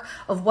homework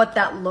of what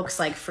that looks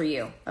like for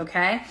you.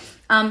 Okay.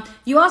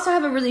 You also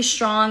have a really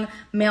strong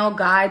male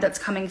guide that's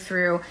coming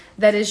through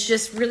that is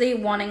just really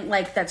wanting,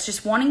 like, that's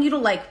just wanting you to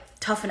like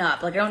toughen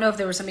up. Like, I don't know if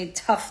there was somebody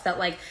tough that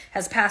like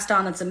has passed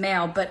on that's a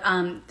male, but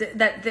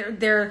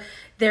that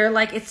they're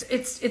like,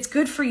 it's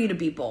good for you to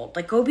be bold.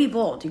 Like, go be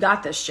bold. You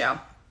got this, Joe.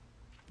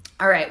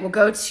 All right, we'll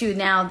go to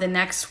now the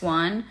next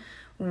one,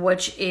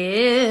 which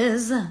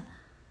is,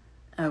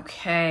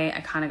 okay, I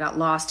kind of got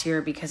lost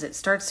here because it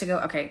starts to go,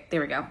 okay,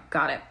 there we go.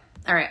 Got it.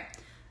 All right.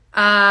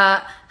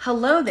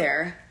 Hello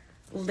there,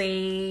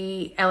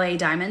 LA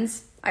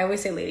Diamonds. I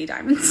always say Lady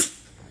Diamonds.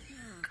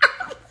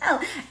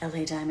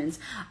 LA Diamonds.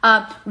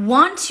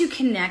 Want to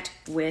connect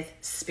with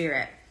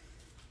spirit.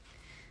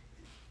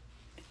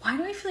 Why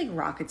do I feel like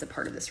rocket's a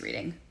part of this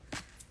reading?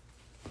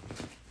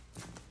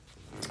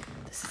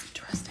 This is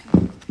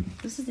interesting.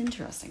 This is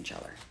interesting,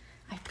 Cheller.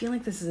 I feel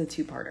like this is a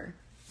two-parter.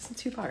 It's a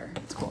two-parter.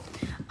 It's cool.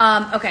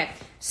 Okay,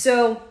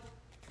 so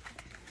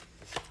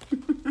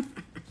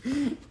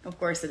of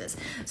course it is.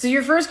 So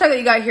your first card that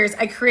you got here is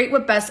I create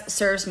what best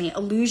serves me.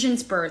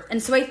 Illusions birth.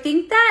 And so I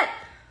think that,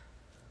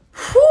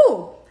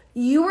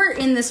 you are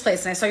in this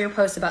place, and I saw your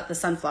post about the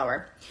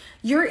sunflower.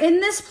 You're in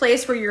this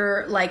place where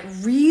you're like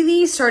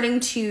really starting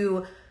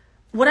to,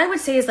 what I would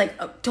say is like,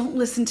 oh, don't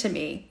listen to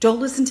me. Don't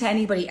listen to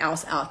anybody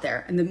else out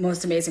there in the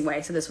most amazing way.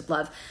 I say this with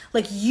love.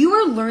 Like, you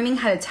are learning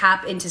how to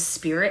tap into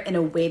spirit in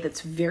a way that's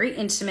very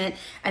intimate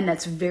and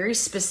that's very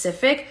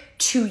specific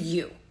to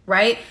you,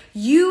 right?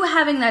 You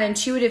having that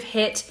intuitive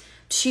hit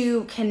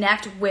to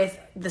connect with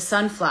the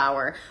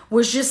sunflower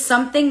was just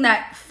something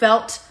that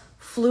felt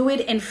fluid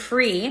and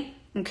free.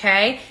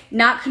 Okay,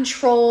 not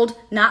controlled,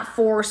 not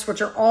forced,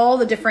 which are all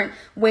the different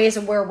ways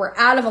of where we're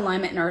out of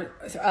alignment in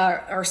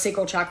our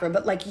sacral chakra.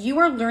 But like, you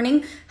are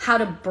learning how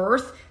to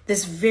birth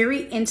this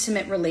very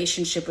intimate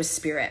relationship with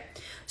spirit.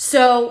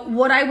 So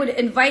what I would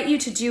invite you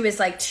to do is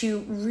like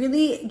to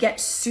really get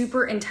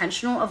super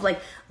intentional of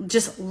like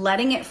just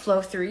letting it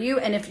flow through you.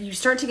 And if you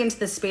start to get into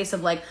this space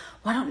of like,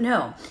 well, I don't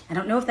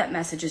know if that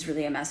message is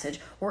really a message,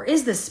 or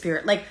is this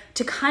spirit, like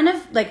to kind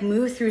of like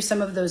move through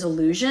some of those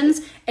illusions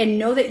and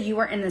know that you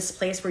are in this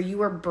place where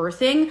you are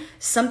birthing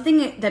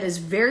something that is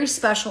very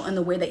special in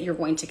the way that you're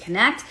going to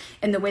connect,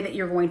 in the way that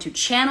you're going to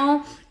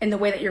channel, in the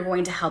way that you're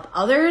going to help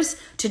others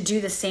to do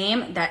the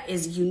same that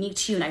is unique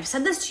to you. And I've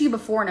said this to you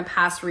before in a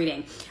past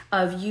reading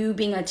of you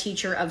being a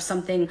teacher of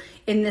something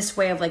in this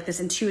way of like this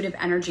intuitive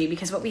energy,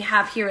 because what we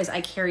have here is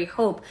I carry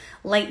hope,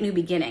 light, new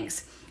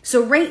beginnings.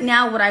 So right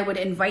now, what I would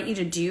invite you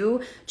to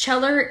do,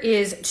 Cheller,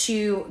 is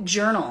to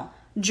journal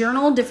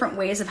different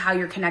ways of how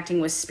you're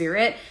connecting with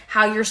spirit,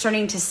 how you're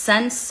starting to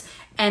sense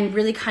and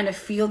really kind of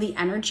feel the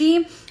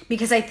energy,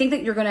 because I think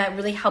that you're going to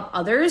really help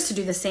others to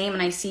do the same.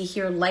 And I see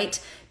here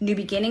light, new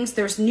beginnings.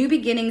 There's new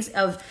beginnings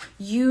of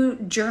you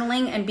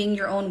journaling and being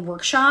your own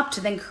workshop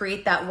to then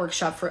create that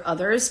workshop for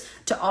others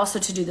to also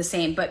to do the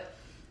same. But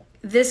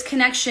this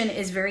connection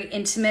is very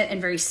intimate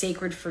and very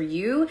sacred for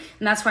you.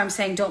 And that's why I'm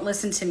saying don't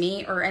listen to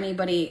me or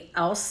anybody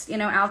else, you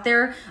know, out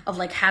there of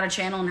like how to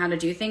channel and how to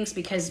do things,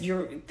 because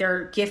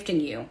they're gifting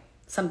you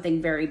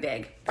something very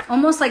big.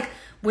 Almost like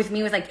with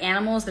me with like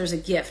animals, there's a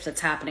gift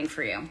that's happening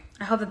for you.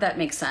 I hope that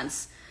makes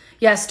sense.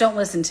 Yes, don't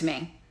listen to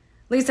me.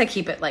 At least I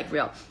keep it like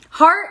real.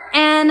 Heart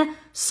and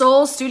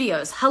Soul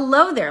Studios.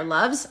 Hello there,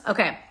 loves.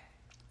 Okay,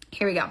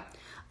 here we go.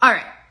 All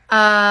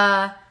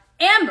right.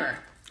 Amber,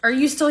 are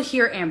you still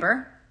here,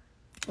 Amber?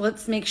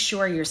 Let's make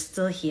sure you're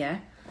still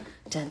here.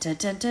 Dun, dun,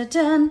 dun, dun,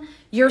 dun.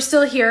 You're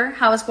still here.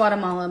 How is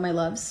Guatemala, my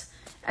loves?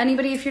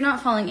 Anybody, if you're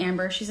not following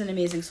Amber, she's an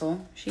amazing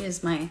soul. She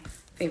is my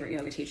favorite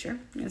yoga teacher.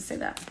 I'm going to say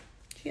that.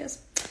 She is.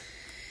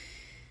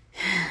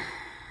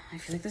 I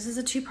feel like this is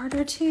a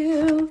two-parter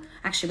too.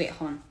 Actually, wait,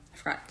 hold on. I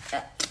forgot.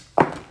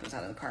 It was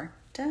out of the car.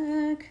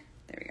 Doug.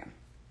 There we go.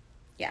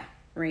 Yeah,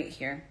 right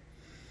here.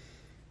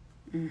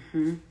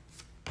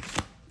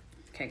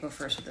 Okay, go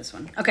first with this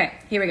one. Okay,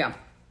 here we go.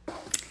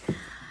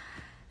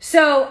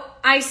 So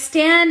I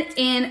stand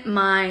in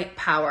my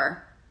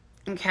power,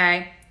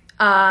 okay?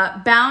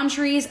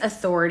 Boundaries,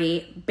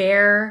 authority,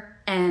 bear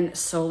and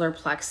solar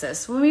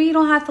plexus. Well, maybe you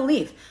don't have to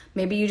leave.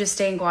 Maybe you just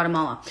stay in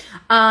Guatemala.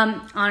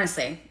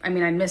 Honestly, I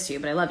mean, I miss you,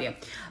 but I love you.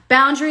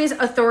 Boundaries,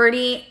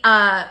 authority,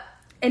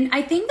 and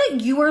I think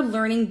that you are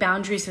learning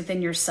boundaries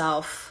within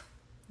yourself.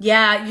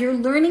 Yeah, you're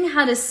learning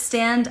how to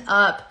stand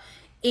up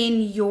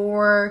in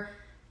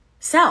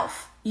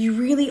yourself. You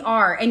really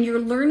are. And you're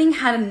learning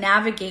how to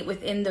navigate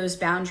within those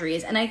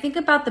boundaries. And I think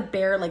about the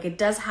bear, like it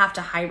does have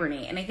to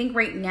hibernate. And I think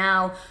right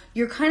now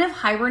you're kind of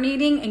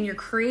hibernating and you're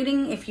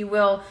creating, if you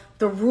will,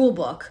 the rule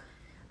book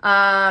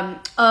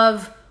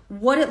of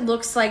what it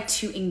looks like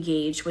to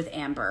engage with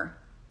Amber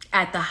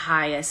at the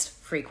highest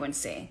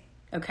frequency.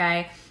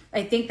 Okay.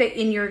 I think that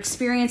in your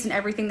experience and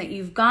everything that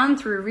you've gone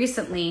through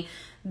recently,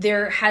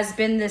 there has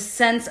been this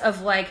sense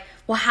of like,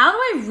 well, how do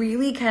I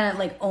really kind of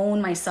like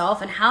own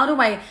myself, and how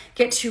do I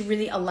get to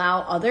really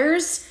allow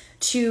others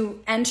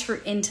to enter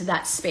into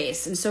that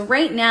space? And so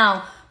right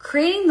now,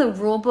 creating the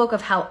rule book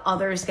of how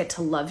others get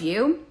to love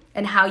you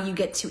and how you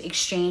get to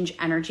exchange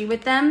energy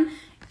with them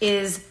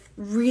is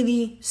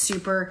really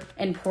super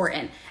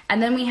important.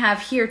 And then we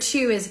have here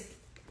too is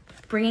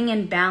bringing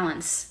in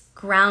balance,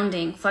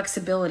 grounding,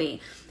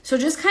 flexibility. So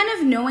just kind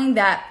of knowing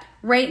that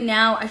right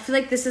now, I feel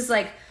like this is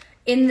like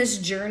in this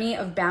journey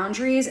of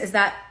boundaries is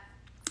that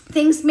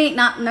things may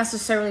not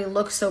necessarily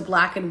look so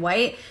black and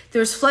white.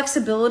 There's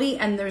flexibility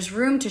and there's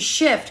room to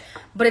shift,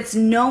 but it's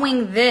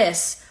knowing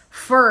this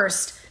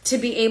first to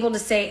be able to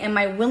say, am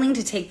I willing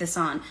to take this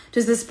on?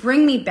 Does this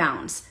bring me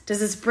balance? Does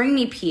this bring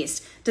me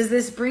peace? Does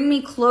this bring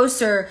me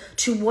closer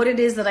to what it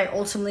is that I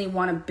ultimately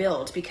want to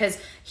build? Because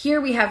here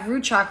we have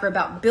root chakra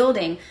about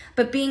building,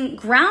 but being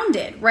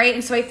grounded, right?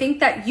 And so I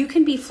think that you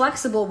can be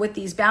flexible with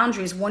these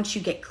boundaries once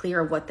you get clear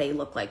of what they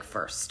look like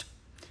first.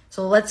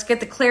 So let's get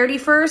the clarity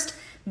first.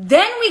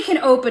 Then we can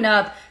open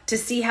up to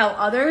see how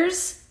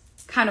others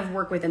kind of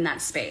work within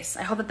that space.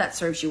 I hope that that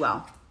serves you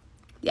well.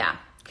 Yeah,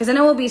 because then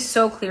it will be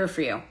so clear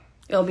for you.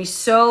 It'll be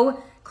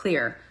so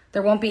clear.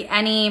 There won't be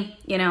any,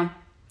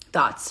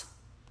 thoughts.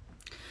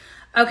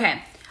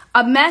 Okay,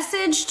 a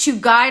message to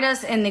guide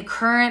us in the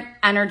current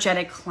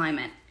energetic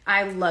climate.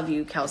 I love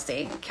you,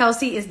 Kelsey.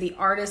 Kelsey is the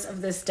artist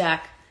of this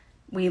deck.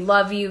 We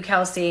love you,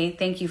 Kelsey.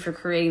 Thank you for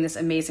creating this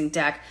amazing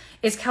deck.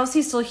 Is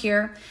Kelsey still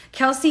here?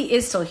 Kelsey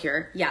is still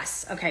here.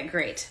 Yes. Okay,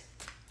 great.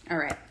 All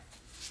right.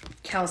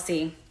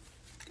 Kelsey,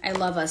 I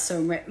love us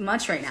so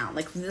much right now.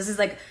 This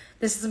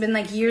has been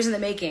like years in the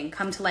making,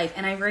 come to life.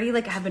 And I already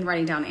have been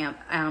writing down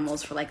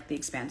animals for like the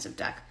expansive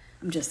deck.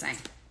 I'm just saying.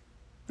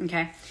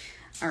 Okay.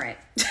 All right.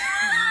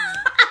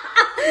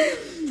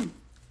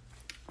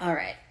 All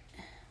right.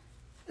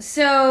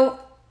 So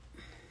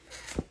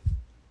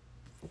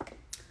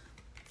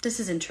this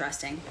is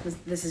interesting.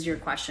 This is your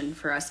question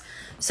for us.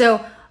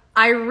 So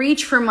I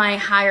reach for my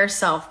higher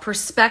self,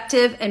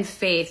 perspective and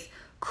faith,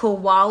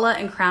 koala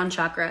and crown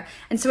chakra.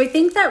 And so I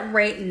think that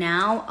right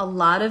now, a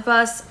lot of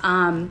us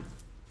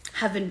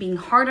have been being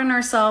hard on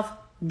ourselves,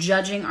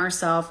 judging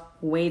ourselves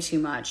way too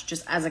much,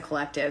 just as a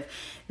collective.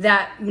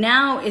 That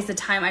now is the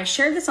time. I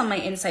shared this on my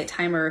insight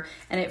timer,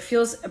 and it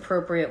feels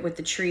appropriate with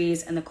the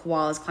trees and the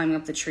koalas climbing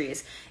up the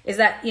trees, is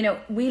that,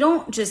 we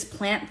don't just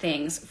plant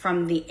things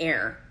from the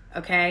air,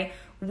 okay?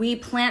 We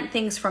plant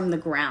things from the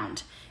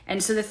ground.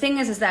 And so the thing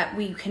is that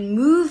we can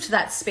move to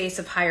that space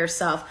of higher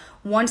self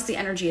once the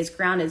energy is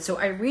grounded. So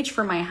I reach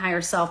for my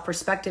higher self.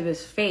 Perspective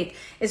is faith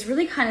is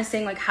really kind of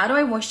saying like, how do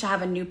I wish to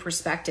have a new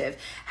perspective?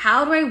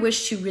 How do I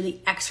wish to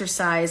really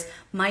exercise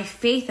my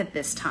faith at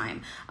this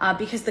time?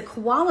 Because the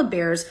koala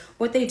bears,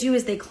 what they do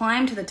is they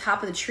climb to the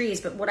top of the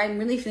trees. But what I'm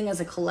really feeling as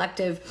a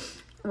collective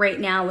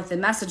right now with the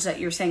message that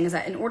you're saying is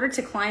that in order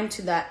to climb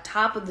to that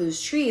top of those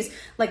trees,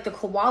 like the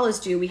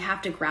koalas do, we have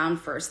to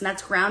ground first. And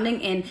that's grounding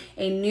in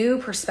a new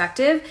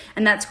perspective,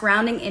 and that's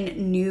grounding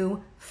in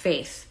new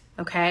faith.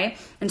 Okay.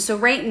 And so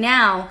right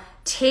now,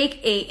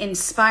 take a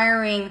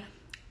inspiring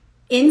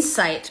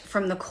insight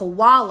from the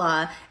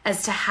koala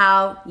as to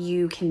how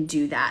you can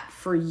do that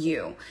for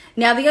you.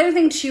 Now, the other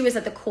thing too is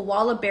that the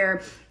koala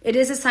bear, it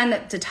is a sign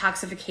that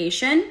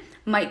detoxification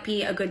might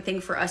be a good thing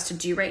for us to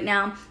do right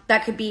now.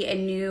 That could be a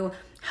new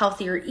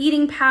healthier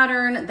eating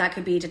pattern. That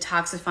could be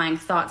detoxifying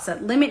thoughts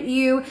that limit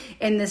you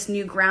in this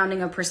new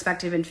grounding of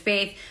perspective and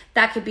faith.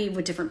 That could be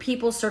with different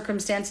people,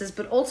 circumstances,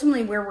 but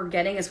ultimately where we're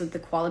getting is with the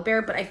koala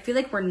bear. But I feel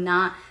like we're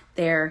not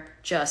there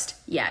just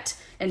yet.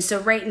 And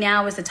so right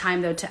now is the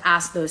time though to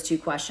ask those two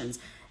questions.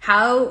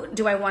 How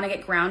do I want to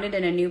get grounded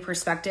in a new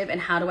perspective, and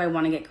how do I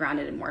want to get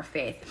grounded in more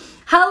faith?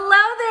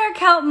 Hello there,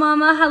 Kelp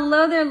Mama.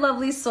 Hello there,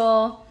 lovely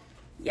soul.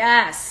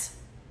 Yes.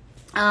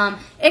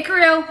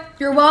 Ikaru,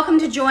 you're welcome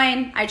to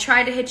join. I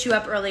tried to hit you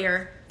up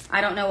earlier.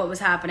 I don't know what was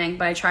happening,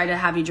 but I tried to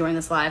have you join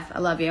this live. I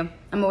love you.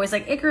 I'm always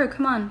like, Ikaru,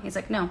 come on. He's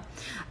like, no.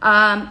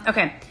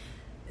 Okay,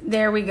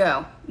 there we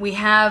go. We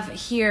have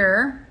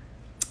here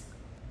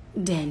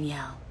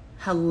Danielle.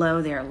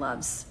 Hello there,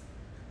 loves.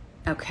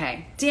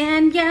 Okay,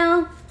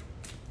 Danielle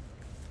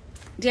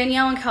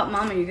and Kelp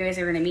Mama, you guys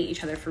are going to meet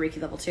each other for Reiki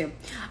level 2.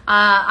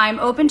 I'm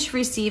open to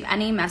receive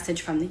any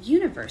message from the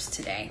universe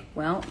today.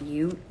 Well,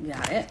 you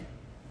got it.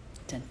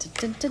 Dun, dun,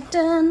 dun, dun,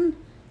 dun.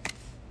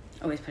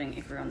 Always putting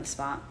Ikaru on the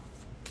spot.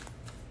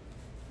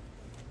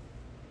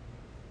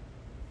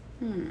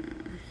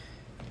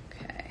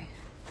 Okay.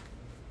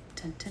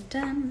 Dun, dun,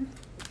 dun.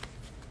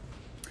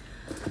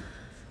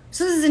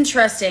 So this is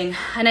interesting.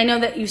 And I know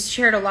that you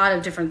shared a lot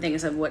of different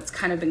things of what's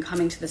kind of been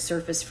coming to the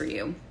surface for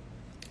you.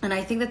 And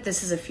I think that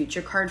this is a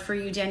future card for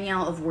you,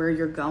 Danielle, of where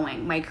you're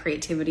going. My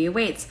creativity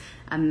awaits,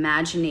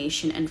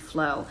 imagination and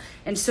flow.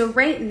 And so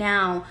right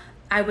now,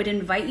 I would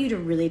invite you to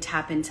really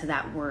tap into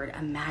that word,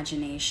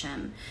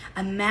 imagination.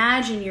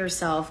 Imagine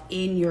yourself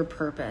in your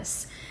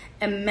purpose.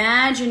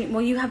 Imagine,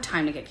 well, you have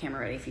time to get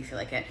camera ready if you feel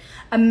like it.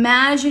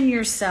 Imagine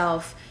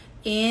yourself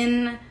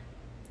in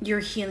your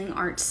healing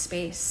arts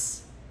space.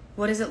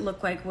 What does it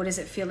look like? What does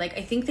it feel like?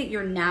 I think that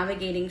you're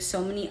navigating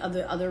so many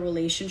other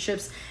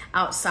relationships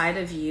outside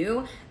of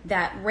you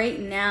that right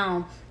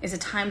now is a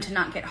time to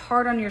not get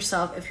hard on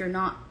yourself if you're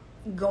not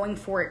going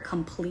for it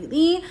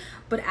completely,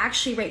 but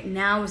actually right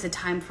now is a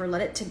time for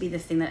let it to be the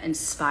thing that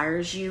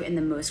inspires you in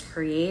the most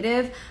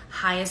creative,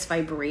 highest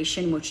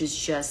vibration, which is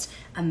just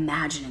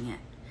imagining it.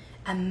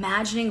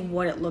 Imagining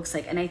what it looks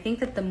like. And I think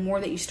that the more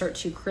that you start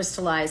to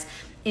crystallize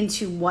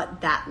into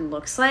what that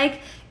looks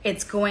like,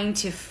 it's going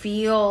to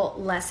feel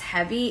less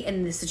heavy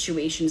in the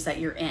situations that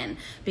you're in,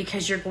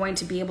 because you're going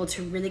to be able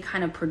to really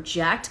kind of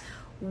project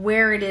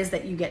where it is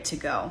that you get to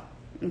go,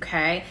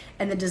 okay?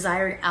 And the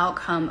desired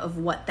outcome of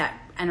what that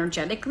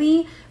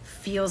energetically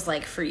feels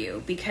like for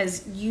you,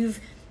 because you've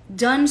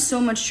done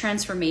so much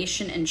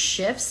transformation and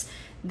shifts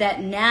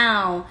that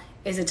now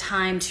is a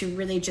time to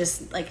really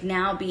just like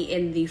now be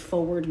in the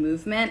forward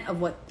movement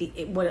of what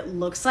it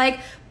looks like,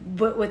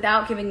 but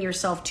without giving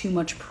yourself too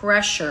much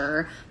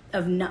pressure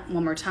of not,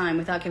 one more time,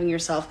 without giving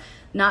yourself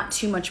not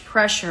too much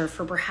pressure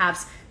for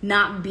perhaps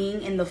not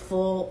being in the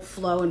full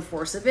flow and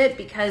force of it,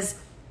 because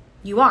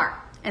you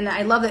are. And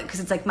I love it because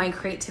it's like my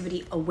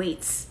creativity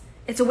awaits.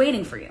 It's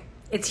awaiting for you.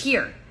 It's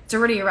here. It's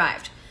already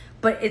arrived.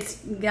 But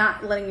it's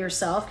not letting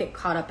yourself get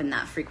caught up in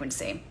that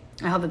frequency.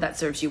 I hope that that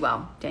serves you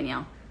well,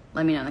 Danielle.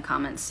 Let me know in the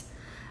comments.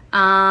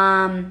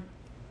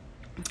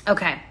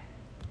 Okay.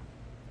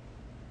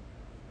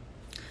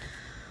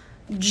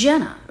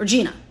 Gina.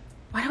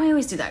 Why do I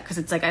always do that? Because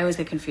it's like I always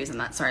get confused on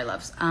that. Sorry,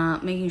 loves.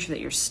 Making sure that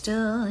you're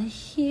still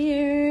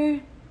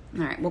here.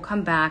 All right, we'll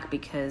come back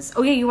because...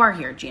 Oh, yeah, you are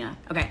here, Gina.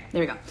 Okay,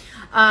 there we go.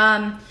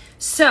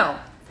 So,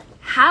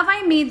 have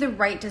I made the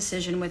right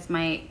decision with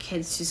my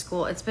kids to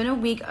school? It's been a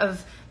week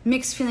of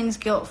mixed feelings,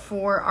 guilt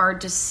for our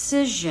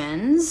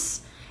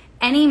decisions.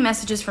 Any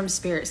messages from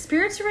Spirit?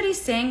 Spirit's already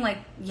saying, like,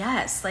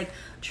 yes, like,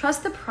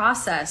 trust the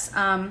process. It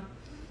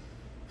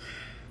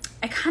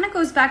kind of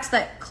goes back to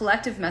that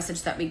collective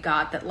message that we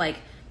got that, like,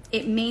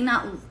 it may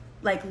not,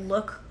 like,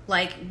 look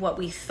like what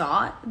we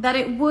thought that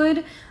it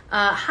would.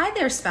 Hi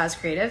there, Spaz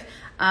Creative.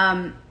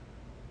 But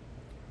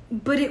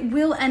it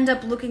will end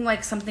up looking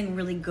like something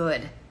really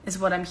good, is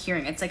what I'm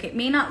hearing. It's like, it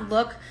may not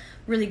look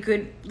really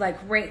good like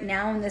right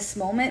now in this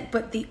moment,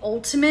 but the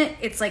ultimate,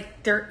 it's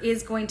like there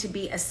is going to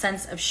be a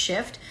sense of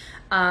shift.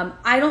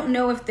 I don't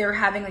know if they're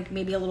having like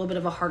maybe a little bit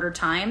of a harder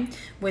time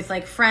with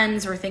like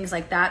friends or things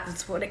like that.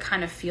 That's what it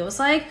kind of feels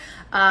like.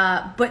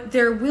 But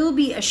there will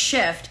be a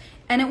shift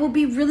and it will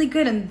be really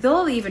good, and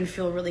they'll even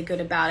feel really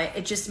good about it.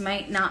 It just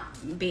might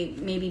not be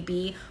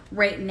maybe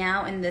right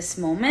now in this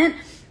moment.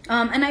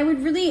 And I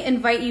would really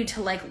invite you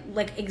to like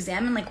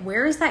examine like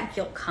where is that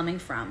guilt coming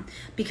from,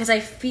 because I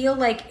feel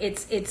like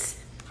it's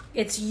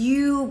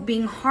you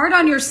being hard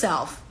on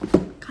yourself.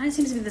 Kind of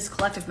seems to be this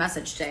collective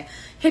message today.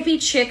 Hippie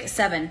Chick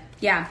 7.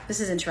 Yeah, this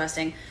is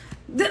interesting.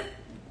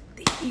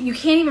 You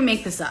can't even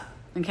make this up.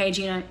 Okay,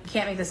 Gina, you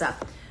can't make this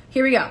up.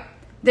 Here we go.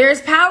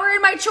 There's power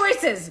in my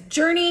choices.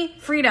 Journey,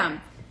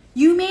 freedom.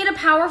 You made a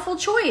powerful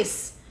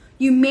choice.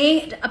 You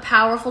made a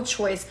powerful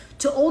choice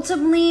to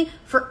ultimately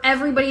for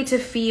everybody to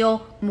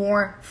feel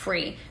more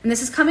free. And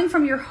this is coming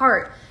from your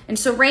heart. And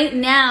so right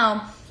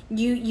now,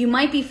 you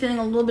might be feeling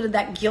a little bit of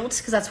that guilt,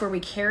 because that's where we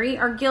carry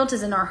our guilt,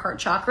 is in our heart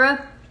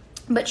chakra.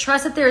 But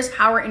trust that there is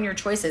power in your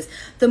choices.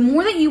 The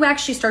more that you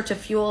actually start to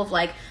fuel of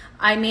like,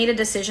 I made a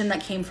decision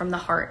that came from the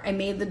heart. I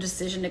made the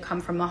decision to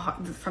come from the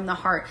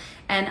heart.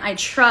 And I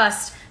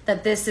trust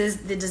that this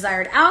is the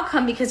desired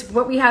outcome, because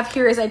what we have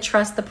here is I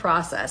trust the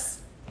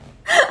process.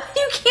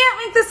 You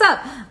can't make this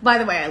up. By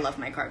the way, I love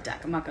my card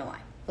deck. I'm not going to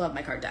lie. I love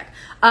my card deck.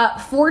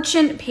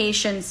 Fortune,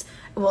 Patience.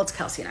 Well, it's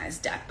Kelsey and I's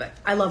deck, but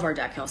I love our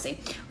deck, Kelsey.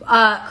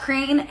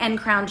 Crane and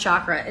Crown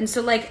Chakra. And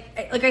so like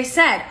I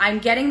said, I'm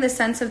getting the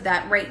sense of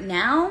that right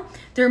now.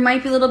 There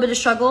might be a little bit of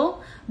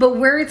struggle, but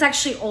where it's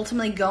actually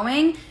ultimately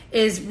going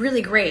is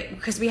really great,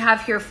 because we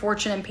have here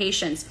Fortune and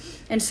Patience.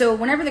 And so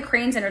whenever the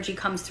Crane's energy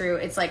comes through,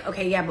 it's like,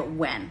 okay, yeah, but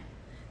when?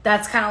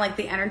 That's kind of like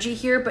the energy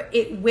here, but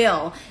it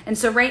will. And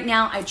so right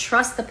now I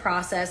trust the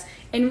process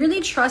and really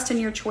trust in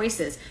your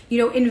choices. You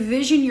know,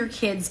 envision your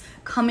kids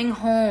coming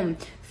home,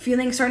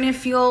 starting to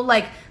feel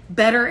like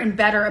better and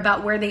better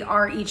about where they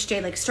are each day.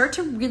 Like start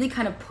to really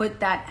kind of put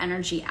that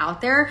energy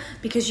out there,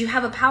 because you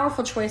have a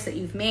powerful choice that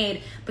you've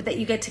made, but that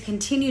you get to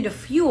continue to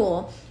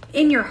fuel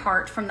in your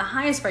heart from the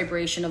highest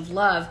vibration of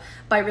love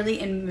by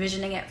really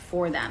envisioning it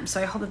for them.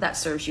 So I hope that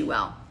serves you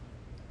well.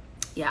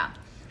 Yeah.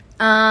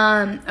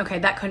 Okay,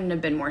 that couldn't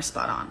have been more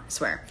spot on, I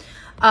swear.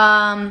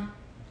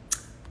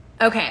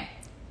 Okay.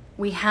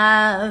 We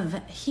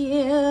have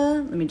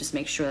here, let me just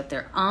make sure that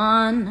they're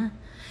on.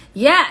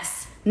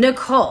 Yes,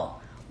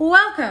 Nicole.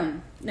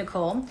 Welcome,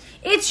 Nicole.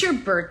 It's your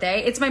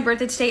birthday. It's my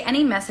birthday today.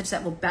 Any message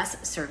that will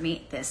best serve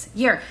me this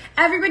year?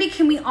 Everybody,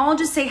 can we all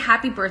just say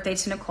happy birthday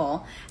to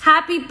Nicole?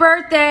 Happy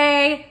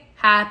birthday.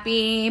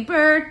 Happy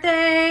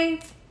birthday.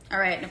 All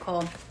right,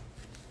 Nicole.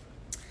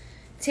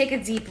 Take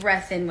a deep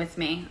breath in with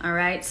me, all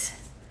right?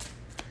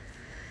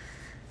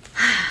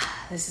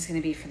 This is going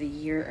to be for the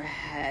year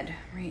ahead,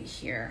 right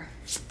here.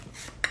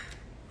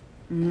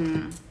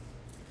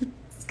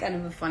 It's kind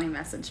of a funny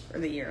message for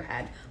the year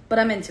ahead, but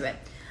I'm into it.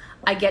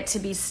 I get to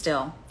be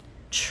still,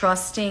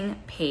 trusting,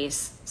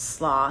 pace,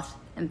 sloth,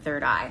 and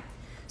third eye.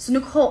 So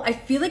Nicole, I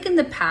feel like in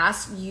the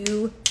past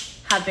you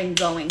have been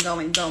going.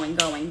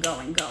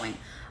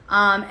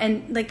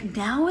 And like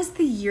now is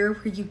the year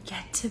where you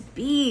get to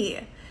be.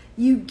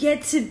 You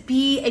get to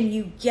be and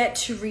you get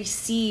to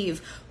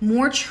receive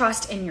more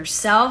trust in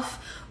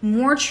yourself,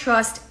 more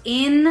trust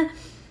in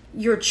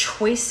your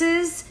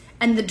choices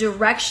and the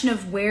direction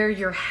of where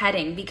you're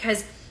heading.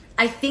 Because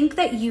I think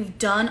that you've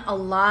done a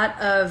lot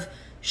of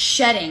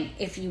shedding,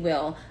 if you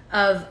will,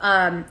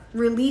 of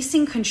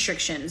releasing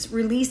constrictions,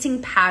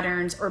 releasing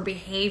patterns or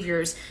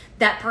behaviors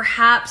that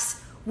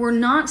perhaps were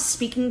not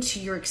speaking to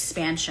your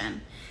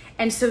expansion.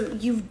 And so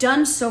you've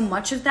done so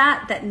much of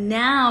that, that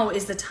now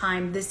is the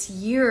time this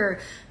year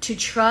to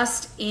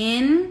trust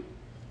in,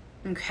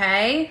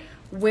 okay,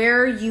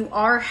 where you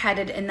are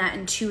headed in that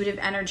intuitive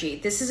energy.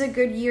 This is a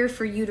good year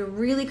for you to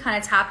really kind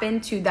of tap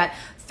into that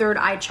third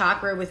eye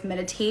chakra with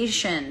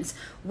meditations,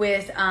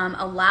 with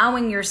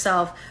allowing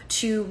yourself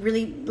to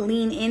really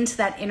lean into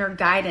that inner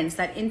guidance,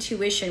 that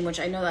intuition, which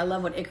I know I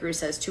love what Icarus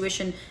says,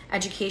 tuition,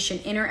 education,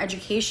 inner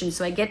education.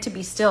 So I get to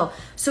be still.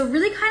 So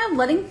really kind of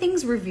letting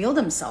things reveal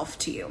themselves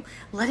to you,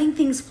 letting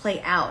things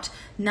play out,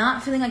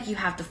 not feeling like you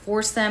have to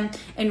force them,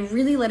 and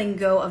really letting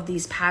go of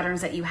these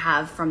patterns that you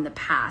have from the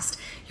past.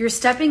 You're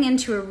stepping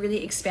into a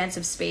really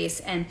expansive space,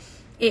 and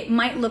it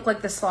might look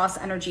like the sloth's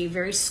energy,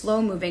 very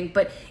slow moving,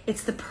 but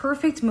it's the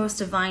perfect, most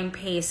divine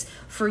pace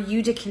for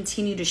you to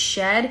continue to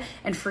shed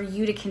and for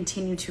you to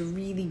continue to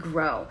really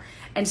grow.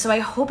 And so I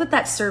hope that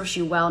that serves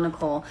you well,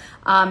 Nicole.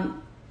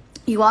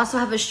 You also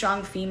have a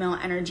strong female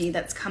energy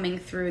that's coming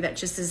through that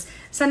just is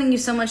sending you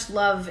so much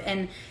love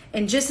and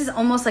just is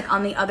almost like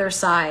on the other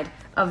side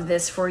of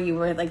this for you,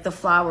 where like the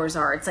flowers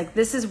are. It's like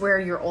this is where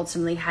you're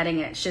ultimately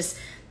heading, and it's just,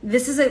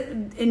 this is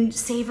and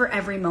savor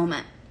every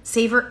moment.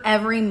 Savor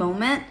every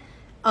moment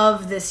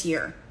of this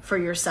year for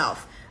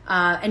yourself,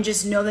 and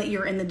just know that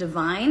you're in the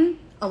divine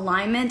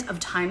alignment of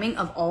timing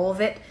of all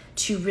of it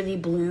to really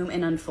bloom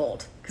and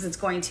unfold, because it's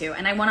going to.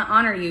 And I want to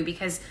honor you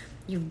because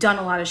you've done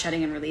a lot of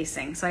shedding and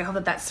releasing. So I hope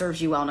that that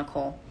serves you well,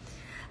 Nicole.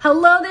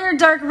 Hello there,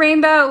 Dark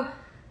Rainbow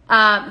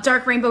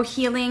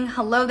Healing.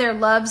 Hello there,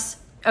 loves.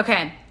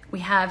 Okay,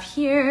 we have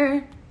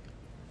here.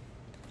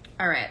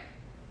 All right,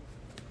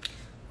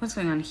 what's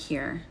going on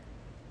here?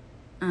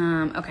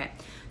 Okay,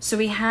 so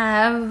we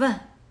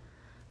have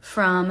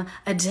from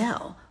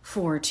Adele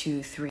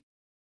 423.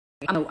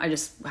 Oh, I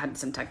just had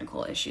some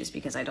technical issues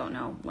because I don't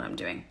know what I'm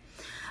doing.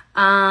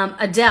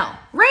 Adele,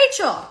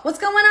 Rachel, what's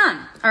going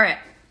on? All right.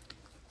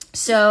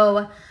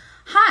 So,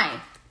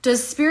 hi.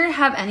 Does Spirit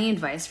have any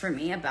advice for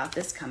me about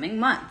this coming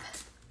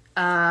month?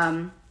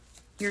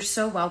 You're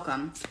so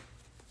welcome.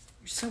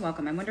 You're so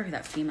welcome. I wonder who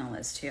that female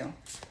is too.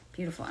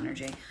 Beautiful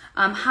energy.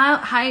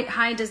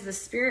 Hi. Does the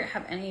Spirit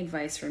have any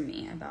advice for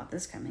me about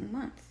this coming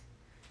month?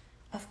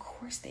 Of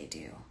course they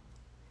do.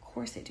 Of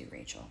course they do,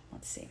 Rachel.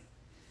 Let's see.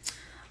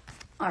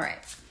 All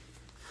right.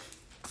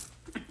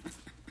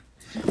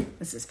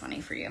 This is funny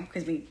for you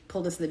because we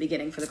pulled this in the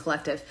beginning for the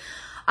collective.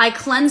 I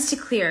cleanse to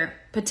clear,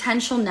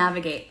 potential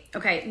navigate.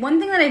 Okay, one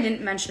thing that I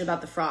didn't mention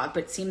about the frog,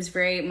 but seems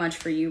very much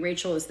for you,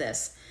 Rachel, is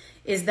this,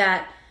 is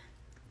that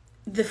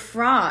the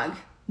frog,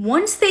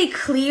 once they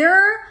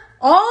clear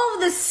all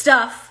of the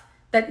stuff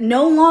that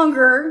no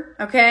longer,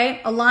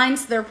 okay,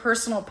 aligns to their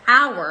personal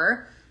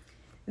power,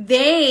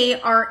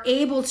 they are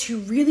able to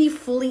really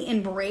fully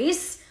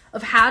embrace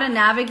of how to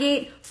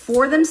navigate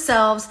for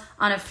themselves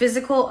on a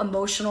physical,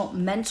 emotional,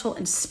 mental,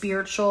 and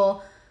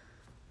spiritual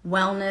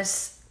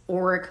wellness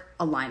auric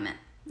alignment,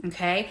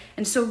 okay?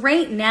 And so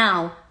right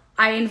now,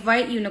 I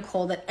invite you,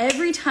 Nicole, that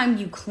every time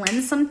you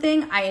cleanse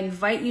something, I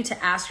invite you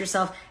to ask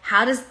yourself,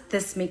 how does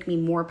this make me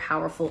more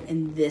powerful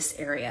in this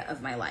area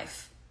of my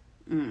life?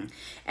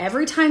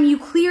 Every time you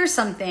clear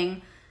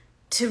something,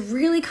 to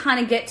really kind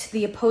of get to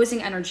the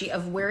opposing energy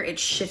of where it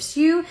shifts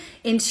you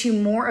into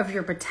more of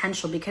your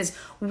potential, because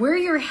where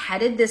you're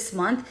headed this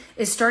month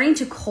is starting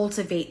to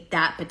cultivate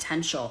that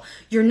potential.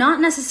 You're not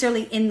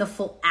necessarily in the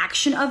full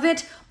action of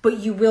it, but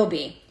you will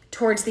be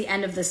towards the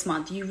end of this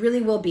month. You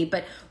really will be.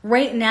 But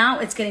right now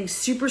it's getting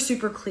super,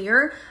 super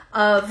clear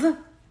of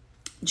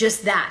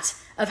just that,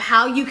 of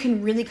how you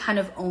can really kind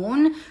of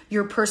own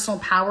your personal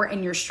power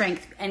and your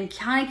strength and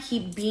kind of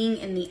keep being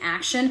in the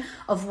action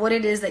of what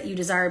it is that you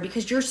desire,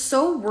 because you're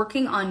so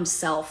working on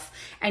self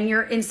and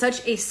you're in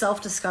such a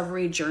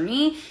self-discovery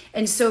journey.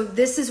 And so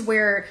this is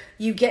where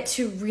you get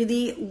to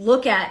really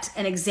look at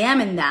and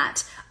examine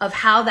that, of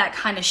how that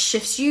kind of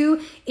shifts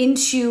you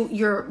into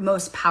your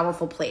most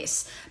powerful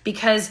place.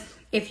 Because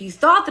if you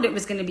thought that it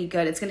was going to be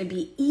good, it's going to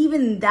be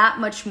even that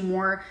much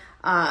more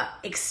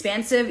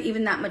expansive,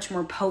 even that much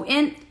more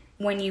potent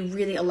when you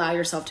really allow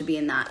yourself to be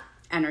in that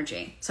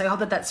energy. So I hope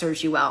that that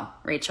serves you well,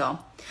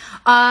 Rachel.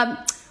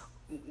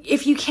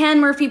 If you can,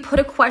 Murphy, put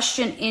a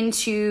question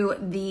into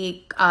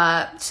the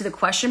to the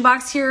question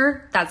box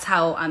here. That's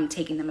how I'm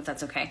taking them, if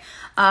that's okay.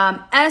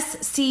 SCJV,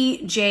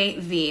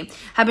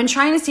 have been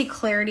trying to see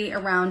clarity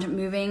around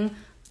moving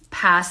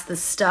past the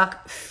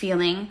stuck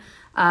feeling,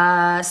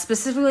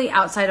 specifically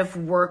outside of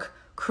work,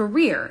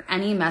 career.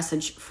 Any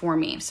message for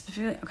me?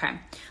 Specifically, okay.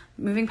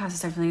 Moving past the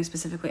stuck feeling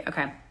specifically,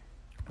 okay.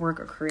 Work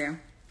or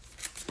career.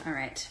 All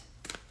right.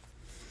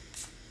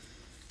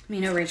 Let me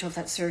know, Rachel, if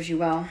that serves you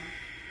well.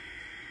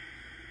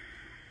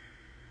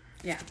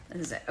 Yeah,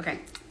 this is it. Okay.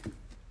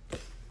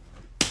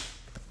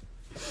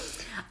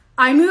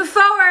 I move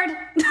forward.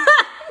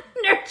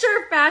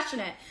 Nurture,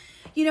 passionate.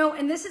 You know,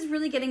 and this is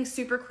really getting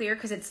super clear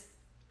because it's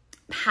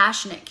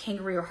passionate,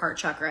 kangaroo or heart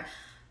chakra.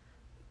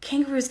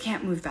 Kangaroos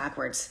can't move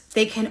backwards.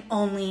 They can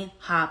only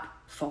hop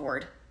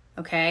forward.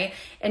 Okay?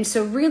 And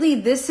so really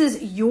this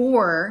is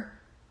your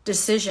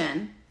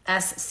decision,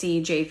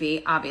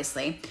 SCJV,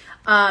 obviously,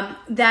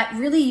 that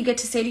really you get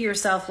to say to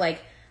yourself,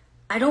 like,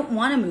 I don't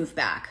want to move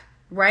back.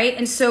 Right?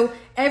 And so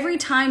every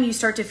time you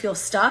start to feel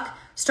stuck,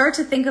 start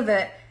to think of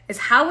it as,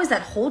 how is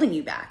that holding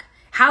you back?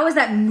 How is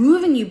that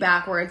moving you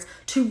backwards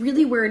to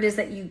really where it is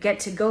that you get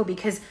to go?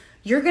 Because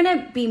you're going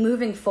to be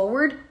moving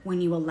forward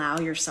when you allow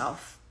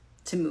yourself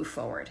to move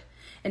forward.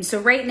 And so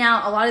right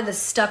now, a lot of the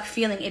stuck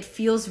feeling, it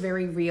feels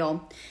very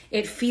real.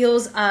 It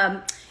feels,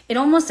 it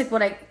almost like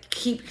what I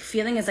keep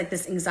feeling is like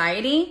this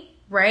anxiety,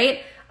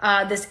 right?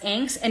 This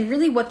angst. And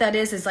really what that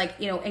is like,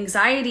 you know,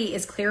 anxiety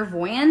is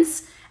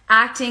clairvoyance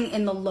acting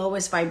in the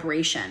lowest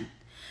vibration.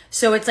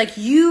 So it's like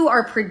you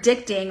are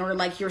predicting, or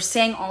like you're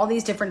saying all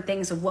these different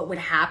things of what would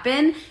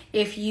happen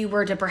if you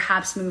were to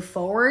perhaps move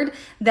forward.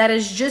 That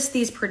is just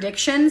these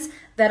predictions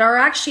that are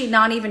actually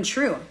not even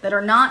true, that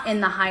are not in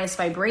the highest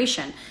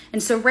vibration.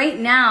 And so right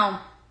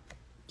now,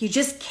 you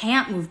just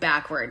can't move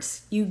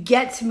backwards. You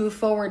get to move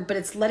forward, but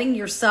it's letting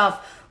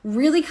yourself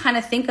really kind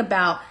of think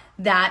about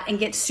that and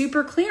get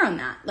super clear on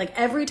that. Like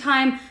every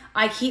time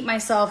I keep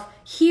myself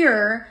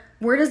here,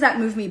 where does that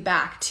move me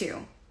back to?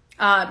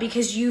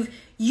 Because you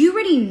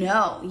already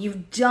know,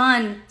 you've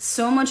done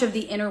so much of the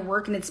inner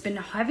work, and it's been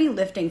heavy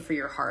lifting for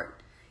your heart.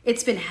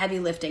 It's been heavy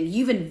lifting.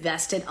 You've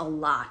invested a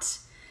lot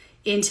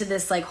into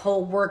this like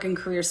whole work and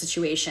career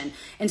situation.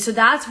 And so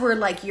that's where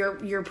like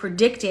you're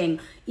predicting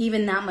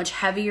even that much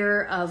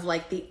heavier of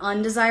like the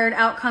undesired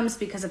outcomes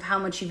because of how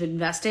much you've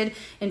invested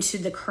into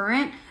the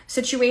current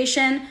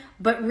situation.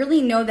 But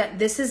really know that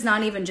this is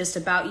not even just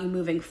about you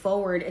moving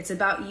forward. It's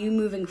about you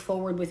moving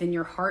forward within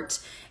your heart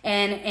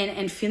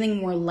and feeling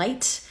more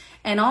light,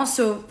 and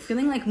also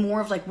feeling like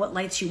more of like what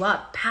lights you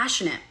up,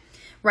 passionate.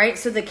 Right?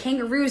 So the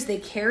kangaroos, they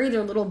carry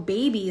their little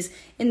babies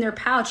in their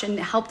pouch and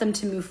help them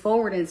to move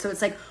forward. And so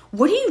it's like,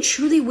 what do you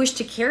truly wish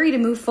to carry to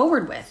move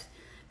forward with?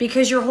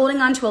 Because you're holding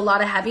on to a lot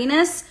of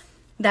heaviness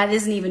that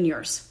isn't even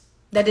yours.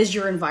 That is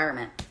your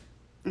environment.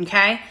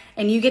 Okay?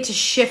 And you get to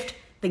shift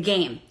the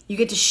game. You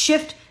get to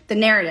shift the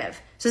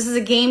narrative. So this is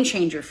a game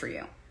changer for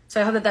you.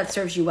 So I hope that that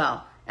serves you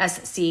well.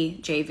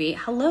 SCJV.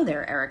 Hello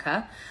there,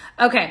 Erica.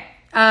 Okay.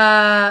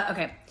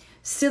 Okay.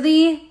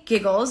 Silly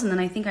giggles, and then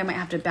I think I might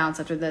have to bounce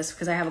after this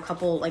because I have a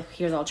couple like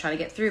here that I'll try to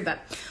get through, but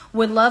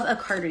would love a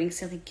card reading.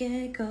 Silly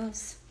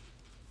giggles.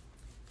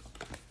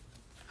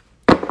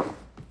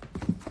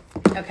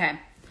 Okay.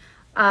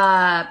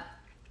 All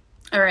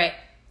right.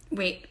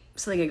 Wait,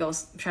 silly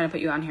giggles. I'm trying to put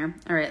you on here.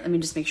 All right, let me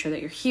just make sure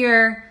that you're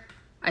here.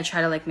 I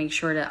try to like make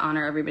sure to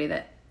honor everybody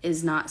that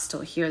is not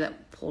still here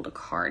that pulled a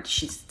card.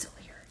 She's still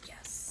here.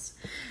 Yes.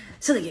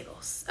 Silly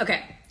giggles.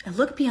 Okay. I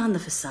look beyond the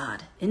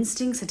facade.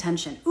 Instincts,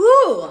 attention.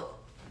 Ooh!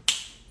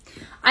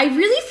 I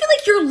really feel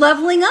like you're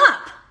leveling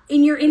up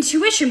in your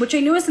intuition, which I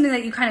know is something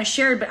that you kind of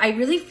shared, but I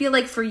really feel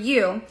like for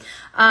you,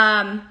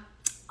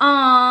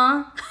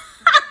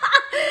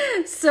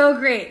 so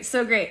great,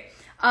 so great.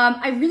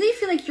 I really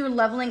feel like you're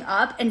leveling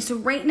up, and so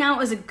right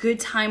now is a good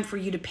time for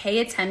you to pay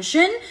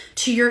attention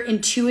to your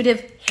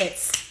intuitive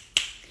hits.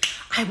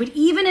 I would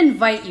even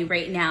invite you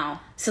right now,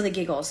 silly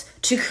giggles,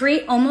 to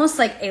create almost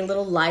like a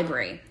little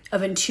library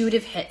of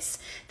intuitive hits,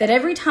 that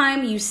every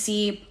time you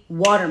see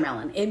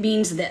watermelon, it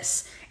means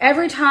this.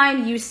 Every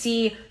time you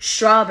see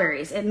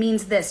strawberries, it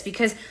means this,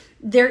 because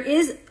there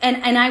is,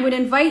 and I would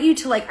invite you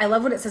to like, I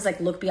love what it says, like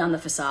look beyond the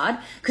facade,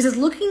 because it's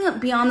looking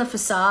beyond the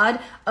facade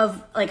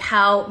of like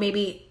how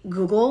maybe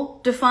Google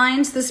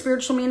defines the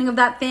spiritual meaning of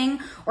that thing,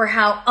 or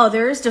how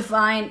others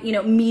define, you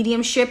know,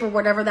 mediumship or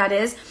whatever that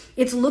is.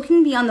 It's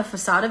looking beyond the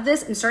facade of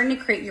this and starting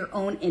to create your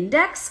own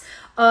index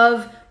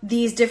of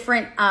these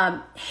different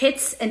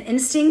hits and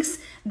instincts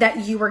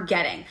that you are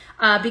getting.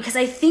 Because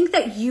I think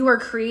that you are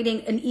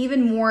creating an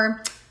even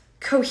more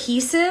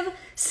cohesive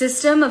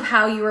system of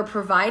how you are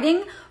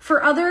providing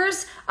for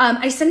others.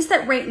 I sense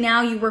that right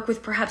now you work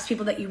with perhaps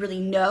people that you really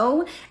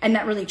know and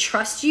that really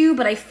trust you,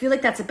 but I feel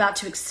like that's about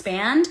to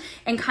expand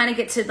and kind of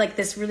get to like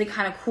this really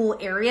kind of cool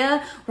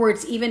area where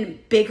it's even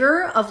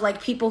bigger of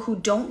like people who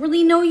don't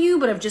really know you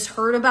but have just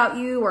heard about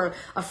you, or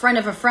a friend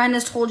of a friend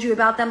has told you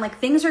about them. Like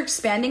things are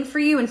expanding for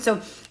you. And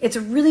so it's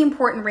really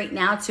important right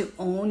now to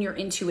own your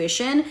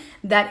intuition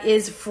that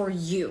is for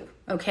you.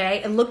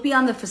 Okay, and look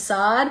beyond the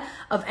facade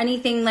of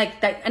anything like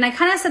that. And I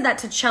kind of said that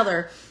to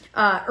Cheller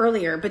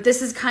earlier, but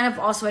this is kind of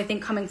also, I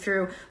think, coming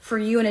through for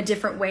you in a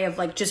different way of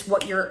like just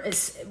what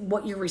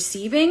you're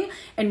receiving,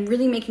 and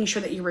really making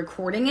sure that you're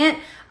recording it.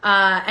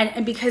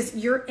 And because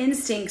your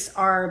instincts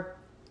are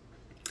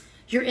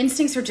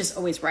just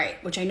always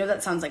right, which I know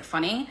that sounds like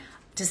funny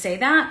to say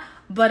that,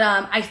 but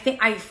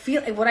I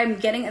feel what I'm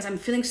getting is I'm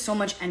feeling so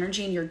much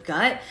energy in your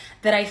gut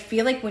that I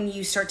feel like when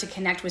you start to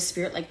connect with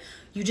spirit, like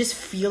you just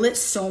feel it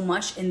so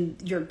much in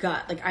your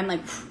gut. Like I'm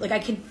like I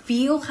can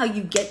feel how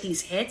you get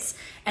these hits,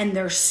 and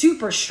they're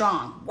super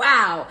strong.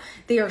 Wow,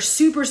 they are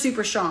super,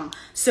 super strong.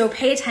 So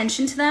pay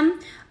attention to them.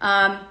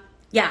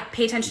 Yeah,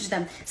 pay attention to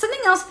them.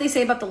 Something else that they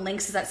say about the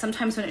links is that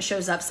sometimes when it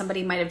shows up,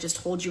 somebody might have just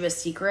told you a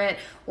secret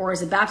or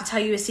is about to tell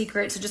you a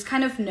secret. So just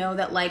kind of know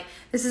that like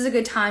this is a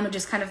good time to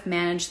just kind of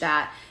manage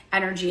that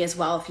energy as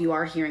well if you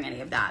are hearing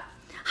any of that.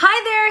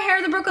 Hi there,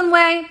 Hair the Brooklyn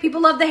Way. People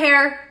love the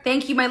hair.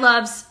 Thank you, my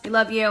loves. We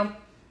love you.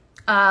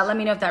 Let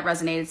me know if that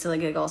resonated, silly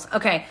giggles.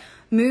 Okay,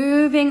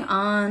 moving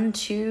on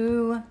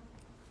to,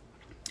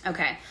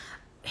 okay,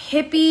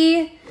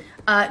 hippie.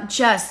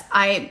 Jess,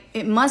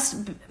 it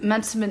must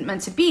meant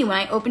to be. When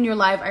I opened your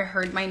live, I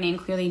heard my name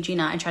clearly,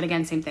 Gina. I tried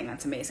again, same thing.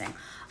 That's amazing.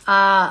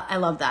 I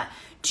love that.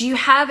 Do you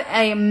have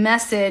a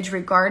message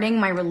regarding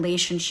my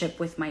relationship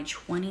with my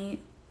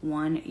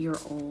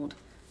 21-year-old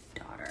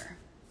daughter?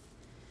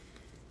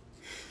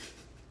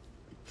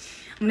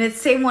 I'm going to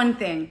say one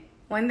thing.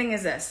 One thing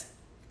is this.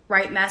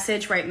 Right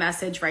message, right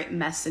message, right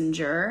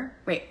messenger.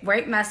 Wait,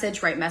 right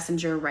message, right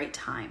messenger, right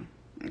time.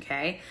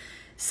 Okay?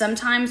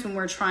 Sometimes when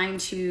we're trying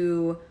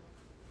to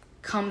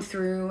come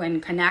through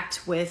and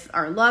connect with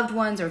our loved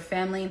ones or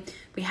family,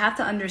 we have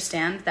to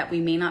understand that we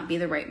may not be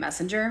the right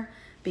messenger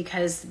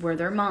because we're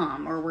their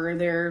mom or we're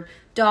their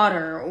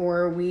daughter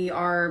or we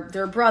are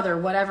their brother,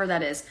 whatever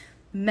that is.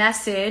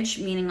 Message,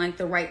 meaning like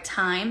the right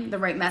time, the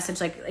right message.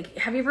 Like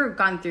have you ever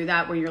gone through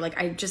that where you're like,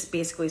 I just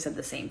basically said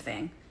the same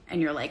thing,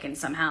 and you're like, and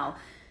somehow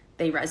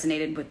they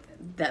resonated with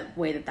that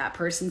way that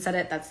person said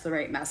it? That's the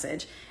right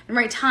message. And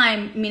right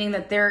time, meaning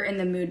that they're in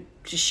the mood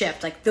to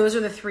shift. Like those are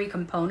the three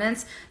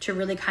components to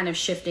really kind of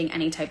shifting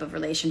any type of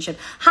relationship.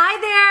 Hi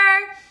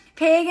there,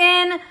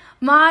 pagan,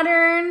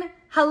 modern.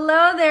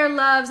 Hello there,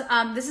 loves.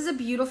 This is a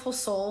beautiful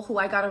soul who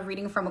I got a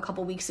reading from a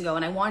couple weeks ago,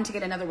 and I wanted to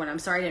get another one. I'm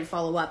sorry I didn't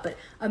follow up, but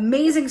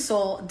amazing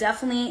soul.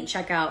 Definitely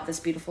check out this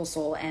beautiful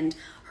soul and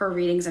her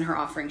readings and her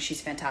offerings.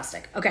 She's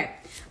fantastic. Okay.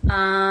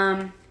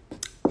 All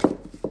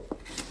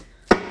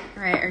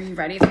right, are you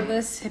ready for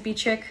this, hippie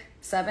chick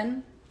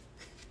 7?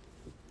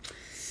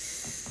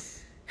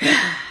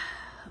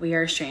 We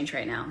are strange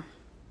right now.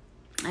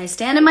 I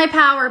stand in my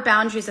power,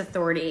 boundaries,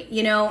 authority.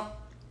 You know,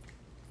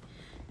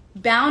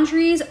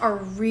 boundaries are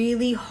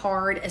really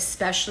hard,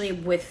 especially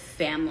with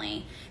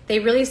family. They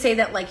really say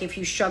that like if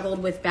you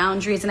struggled with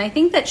boundaries, and I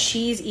think that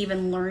she's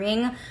even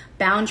learning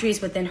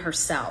boundaries within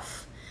herself.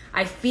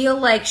 I feel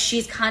like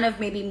she's kind of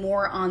maybe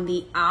more on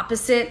the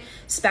opposite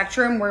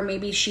spectrum where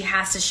maybe she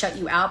has to shut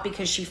you out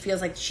because she feels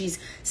like she's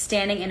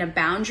standing in a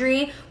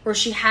boundary where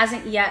she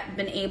hasn't yet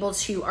been able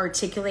to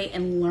articulate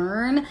and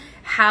learn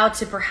how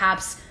to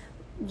perhaps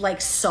like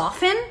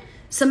soften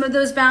some of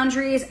those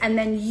boundaries. And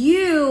then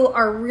you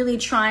are really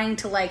trying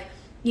to like,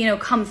 you know,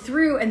 come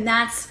through, and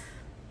that's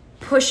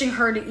pushing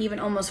her to even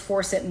almost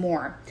force it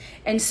more.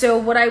 And so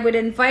what I would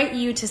invite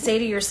you to say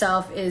to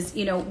yourself is,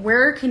 you know,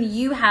 where can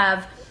you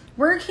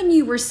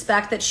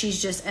respect that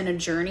she's just in a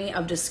journey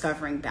of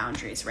discovering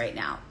boundaries right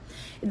now?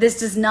 This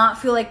does not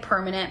feel like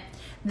permanent.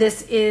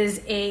 This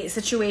is a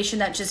situation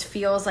that just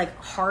feels like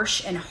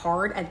harsh and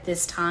hard at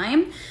this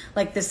time.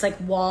 Like this like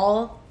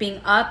wall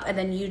being up and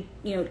then you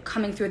know,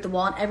 coming through at the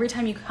wall. And every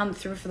time you come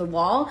through for the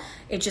wall,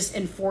 it just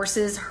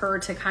enforces her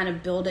to kind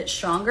of build it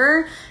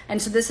stronger.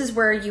 And so this is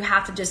where you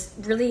have to just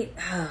really,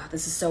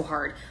 this is so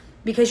hard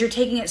because you're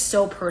taking it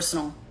so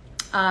personal.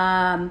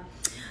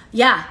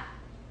 Yeah.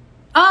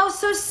 Oh,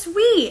 so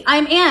sweet.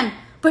 I'm Anne.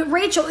 But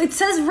Rachel, it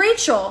says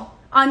Rachel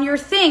on your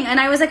thing. And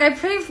I was like, I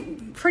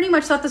pretty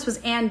much thought this was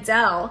Ann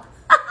Dell.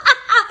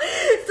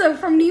 So pizza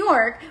from New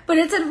York, but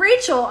it said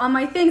Rachel on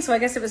my thing, so I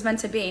guess it was meant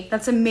to be.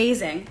 That's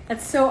amazing.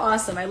 That's so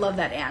awesome. I love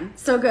that, Anne.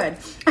 So good.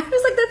 I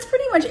was like, that's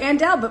pretty much Ann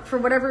Dow, but for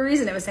whatever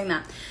reason it was saying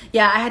that.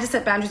 Yeah, I had to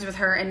set boundaries with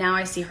her, and now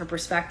I see her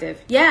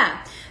perspective.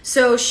 Yeah.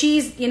 So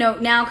she's,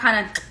 now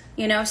kind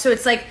of, so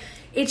it's like,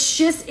 it's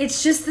just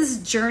this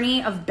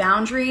journey of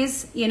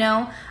boundaries,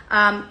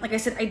 like I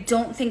said, I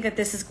don't think that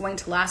this is going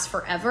to last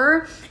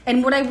forever.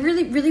 And what I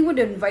really, really would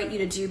invite you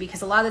to do,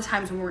 because a lot of the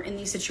times when we're in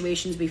these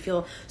situations, we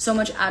feel so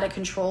much out of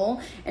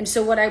control. And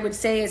so what I would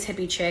say as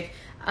hippie chick,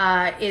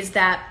 is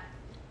that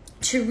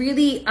to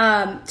really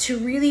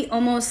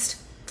almost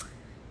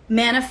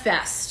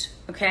manifest.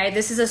 Okay.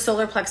 This is a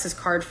solar plexus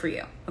card for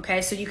you.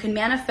 Okay. So you can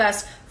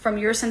manifest from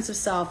your sense of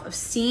self, of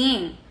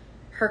seeing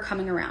her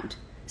coming around,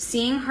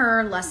 seeing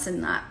her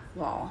lessen that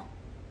wall,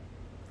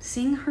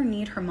 seeing her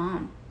need her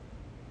mom.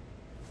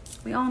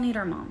 We all need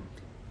our mom,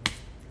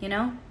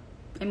 I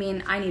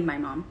mean, I need my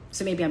mom,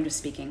 so maybe I'm just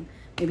speaking.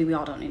 Maybe we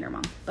all don't need our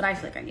mom, but I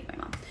feel like I need my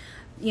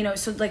mom.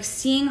 So like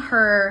seeing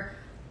her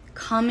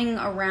coming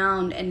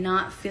around and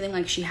not feeling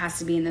like she has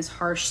to be in this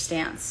harsh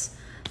stance.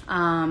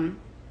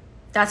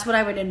 That's what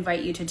I would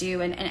invite you to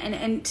do,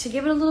 and to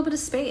give it a little bit of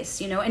space,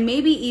 and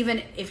maybe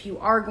even if you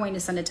are going to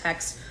send a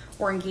text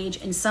or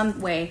engage in some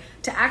way,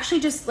 to actually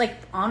just like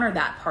honor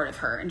that part of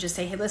her and just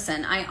say, hey,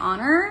 listen, I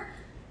honor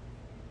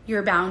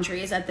your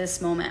boundaries at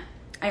this moment.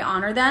 I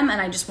honor them,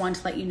 and I just want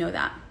to let you know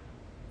that.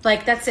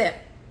 Like, that's it.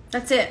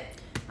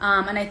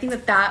 And I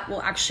think that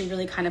will actually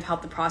really kind of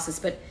help the process,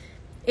 but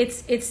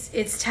it's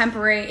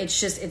temporary.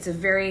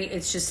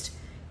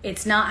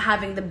 It's not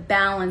having the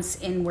balance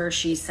in where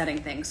she's setting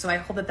things. So I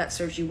hope that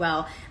serves you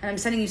well. And I'm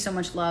sending you so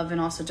much love, and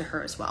also to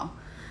her as well.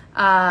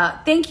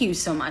 Thank you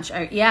so much.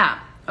 Yeah.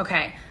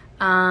 Okay.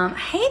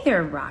 Hey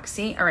there,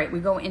 Roxy. All right, we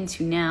go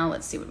into now.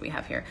 Let's see what we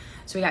have here.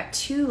 So we got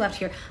 2 left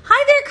here.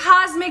 Hi there,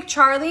 Cosmic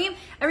Charlie.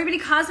 Everybody,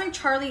 Cosmic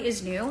Charlie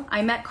is new.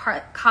 I met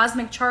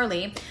Cosmic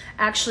Charlie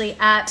actually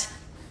at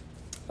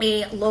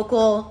a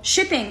local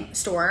shipping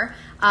store,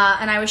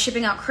 and I was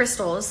shipping out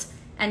crystals,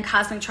 and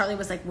Cosmic Charlie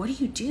was like, what do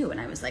you do? And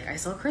I was like, I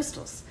sell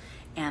crystals,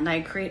 and I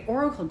create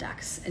oracle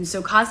decks. And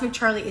so Cosmic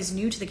Charlie is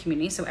new to the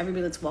community, so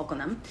everybody, let's welcome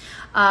them.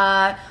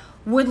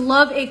 Would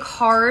love a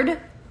card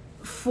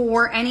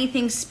for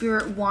anything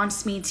Spirit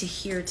wants me to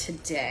hear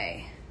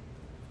today.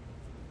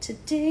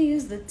 Today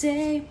is the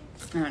day.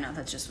 I don't know.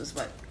 That just was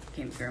what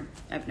came through.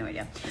 I have no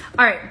idea.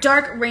 All right.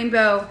 Dark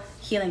rainbow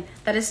healing.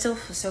 That is still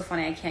so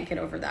funny. I can't get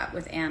over that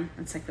with Anne.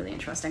 That's like really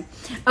interesting.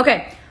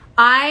 Okay.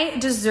 I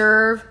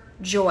deserve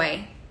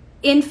joy,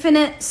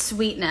 infinite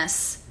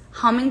sweetness,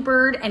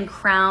 hummingbird and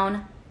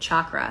crown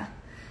chakra.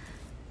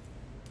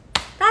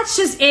 That's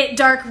just it,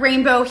 dark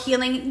rainbow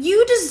healing.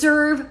 You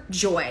deserve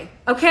joy,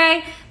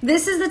 okay?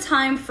 This is the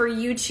time for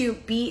you to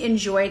be in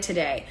joy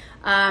today.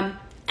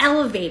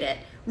 Elevate it.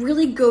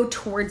 Really go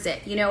towards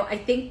it. I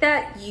think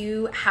that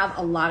you have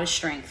a lot of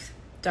strength,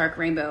 dark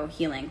rainbow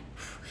healing.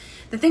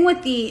 The thing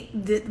with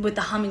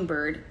the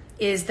hummingbird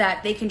is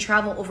that they can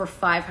travel over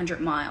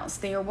 500 miles.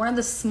 They are one of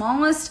the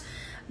smallest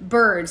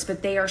birds,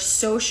 but they are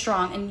so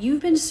strong, and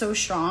you've been so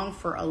strong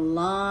for a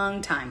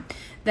long time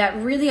that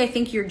really I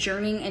think you're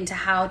journeying into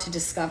how to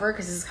discover,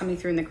 because this is coming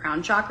through in the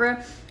crown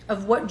chakra,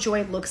 of what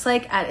joy looks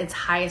like at its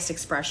highest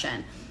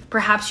expression.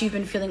 Perhaps you've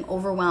been feeling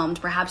overwhelmed.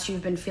 Perhaps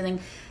you've been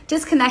feeling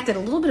disconnected. A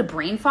little bit of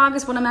brain fog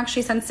is what I'm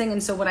actually sensing.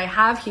 And so what I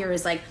have here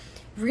is like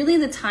really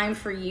the time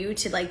for you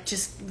to like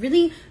just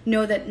really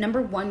know that,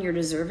 number one, you're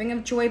deserving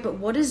of joy, but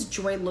what does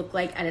joy look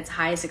like at its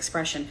highest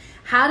expression?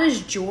 How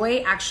does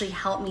joy actually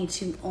help me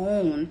to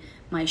own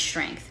my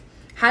strength?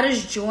 How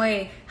does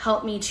joy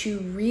help me to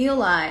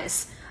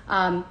realize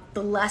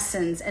the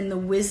lessons and the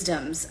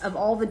wisdoms of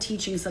all the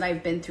teachings that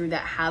I've been through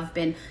that have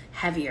been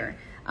heavier?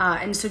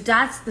 And so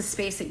that's the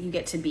space that you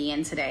get to be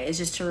in today, is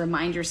just to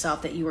remind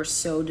yourself that you are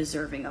so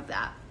deserving of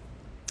that.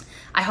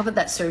 I hope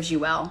that serves you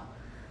well.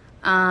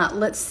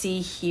 Let's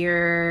see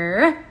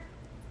here.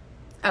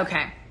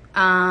 Okay.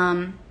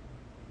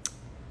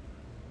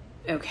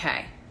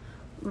 Okay.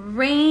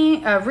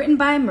 Written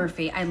by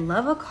Murphy. I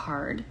love a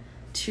card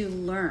to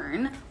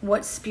learn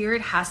what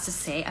Spirit has to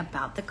say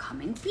about the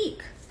coming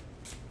week.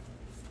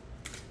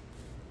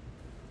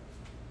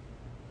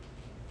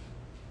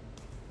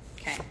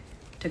 Okay.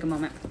 Took a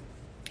moment.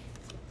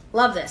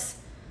 Love this.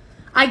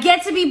 I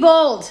get to be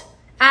bold.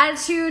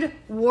 Attitude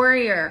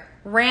warrior.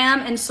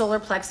 Ram and solar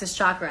plexus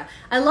chakra.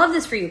 I love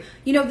this for you.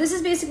 This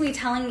is basically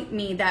telling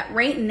me that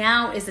right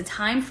now is the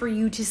time for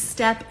you to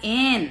step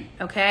in,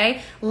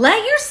 okay?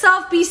 Let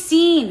yourself be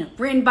seen,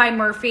 written by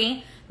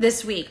Murphy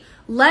this week.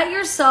 Let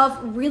yourself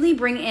really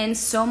bring in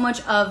so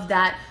much of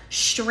that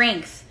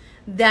strength,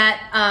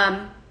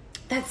 that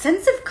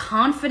sense of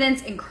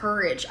confidence and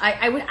courage.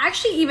 I would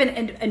actually even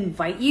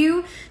invite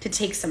you to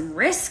take some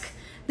risk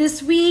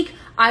this week.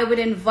 I would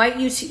invite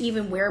you to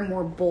even wear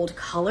more bold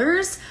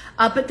colors.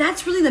 But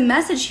that's really the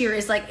message here,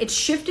 is like it's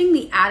shifting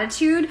the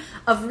attitude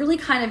of really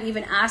kind of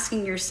even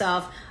asking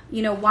yourself,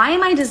 why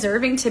am I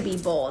deserving to be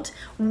bold?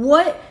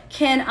 What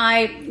can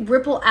I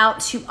ripple out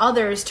to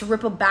others to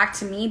ripple back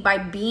to me by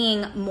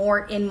being more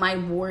in my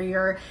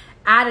warrior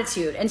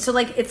attitude. And so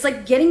like, it's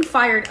like getting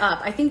fired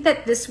up. I think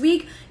that this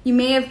week you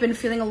may have been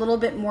feeling a little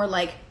bit more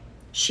like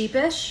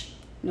sheepish,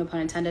 no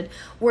pun intended,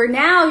 where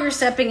now you're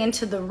stepping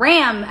into the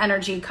Ram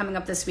energy coming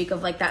up this week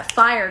of like that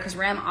fire, because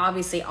Ram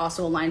obviously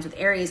also aligns with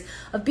Aries,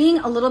 of being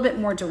a little bit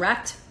more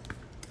direct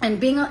and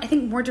being, I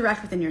think, more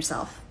direct within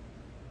yourself.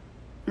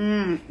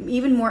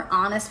 Even more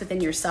honest within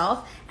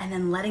yourself, and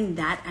then letting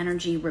that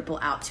energy ripple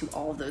out to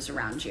all of those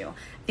around you.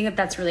 I think that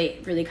that's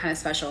really, really kind of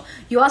special.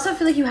 You also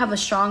feel like you have a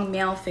strong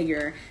male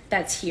figure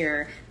that's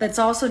here, that's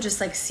also just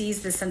like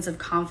sees this sense of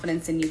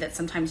confidence in you that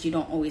sometimes you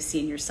don't always see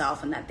in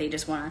yourself, and that they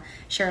just want to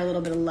share a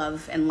little bit of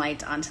love and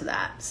light onto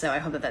that. So I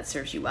hope that that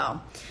serves you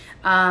well.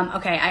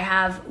 Okay, I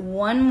have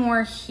one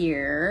more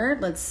here.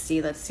 Let's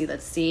see.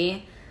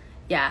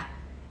 Yeah.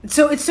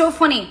 So it's so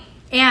funny.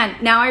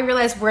 And now I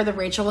realize where the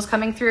Rachel was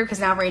coming through, because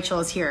now Rachel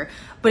is here.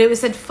 But it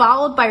was said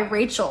followed by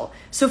Rachel.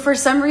 So for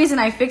some reason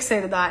I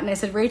fixated that and I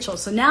said Rachel.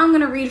 So now I'm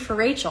going to read for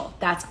Rachel.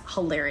 That's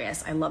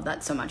hilarious. I love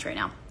that so much right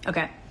now.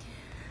 Okay.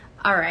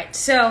 All right.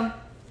 So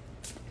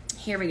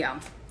here we go.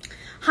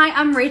 Hi,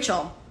 I'm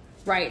Rachel.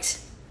 Right.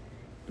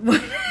 What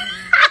does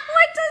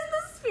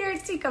the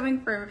spirit see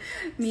coming for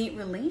me?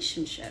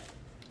 Relationship.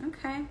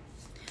 Okay.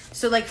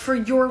 So like for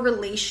your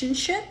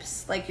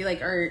relationships, like you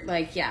like, or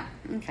like, yeah.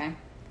 Okay.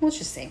 Let's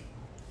just see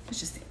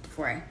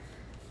before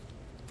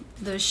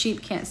those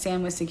sheep can't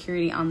stand with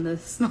security on the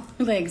small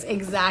legs.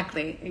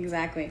 Exactly.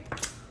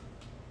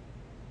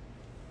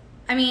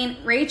 I mean,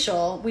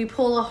 Rachel, we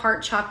pull a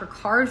heart chakra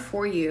card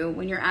for you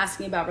when you're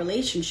asking about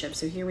relationships.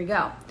 So here we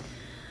go.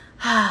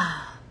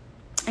 I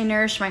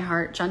nourish my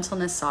heart,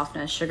 gentleness,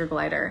 softness, sugar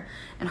glider,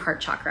 and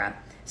heart chakra.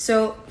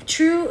 So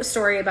true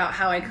story about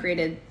how I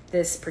created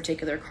this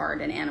particular card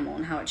and animal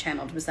and how it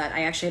channeled was that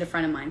I actually had a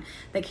friend of mine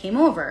that came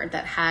over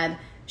that had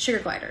sugar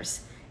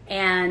gliders,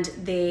 and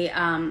they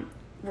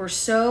were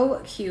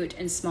so cute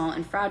and small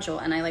and fragile,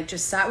 and I like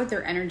just sat with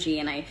their energy,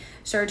 and I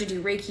started to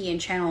do Reiki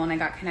and channel, and I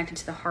got connected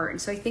to the heart. And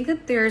so I think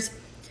that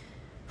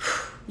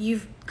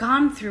you've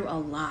gone through a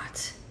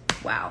lot,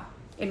 wow,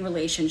 in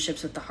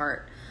relationships with the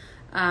heart,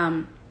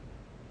 and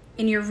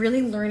you're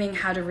really learning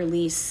how to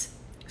release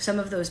some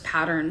of those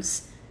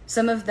patterns,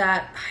 some of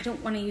that, I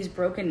don't want to use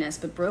brokenness,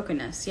 but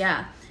brokenness,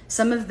 yeah,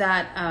 some of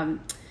that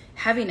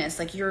heaviness,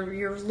 like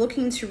you're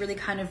looking to really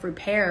kind of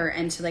repair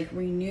and to like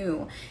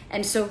renew.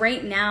 And so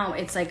right now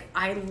it's like,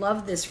 I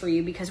love this for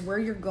you, because where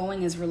you're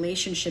going as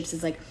relationships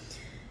is like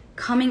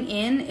coming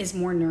in is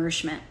more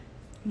nourishment.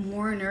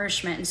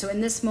 And so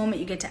in this moment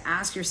you get to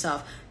ask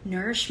yourself,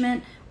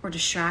 nourishment or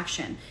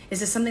distraction?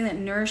 Is this something that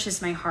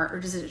nourishes my heart, or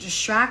does it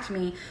distract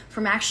me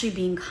from actually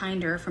being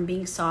kinder, from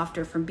being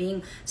softer, from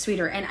being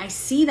sweeter? And I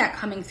see that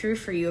coming through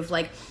for you of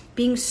like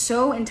being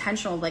so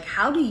intentional, like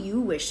how do you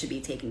wish to be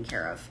taken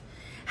care of?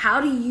 How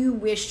do you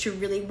wish to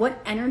really, what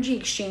energy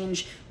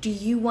exchange do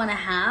you want to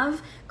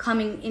have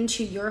coming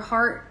into your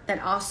heart that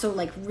also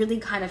like really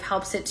kind of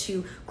helps it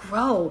to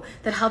grow,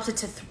 that helps it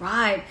to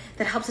thrive,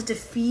 that helps it to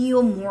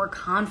feel more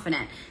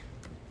confident?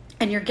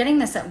 And you're getting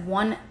this at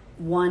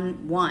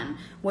 111,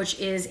 which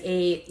is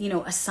a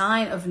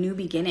sign of new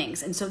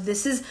beginnings. And so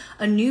this is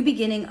a new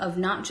beginning of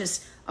not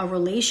just a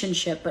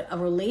relationship, but a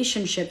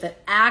relationship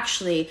that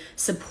actually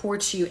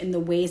supports you in the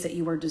ways that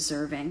you are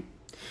deserving,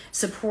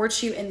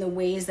 supports you in the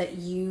ways that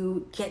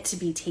you get to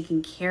be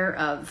taken care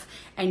of,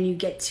 and you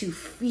get to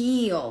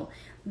feel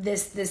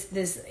this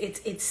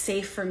it's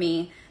safe for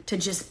me to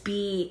just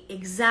be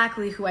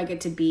exactly who I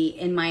get to be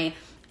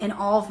in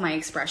all of my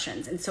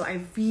expressions. And so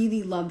I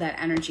really love that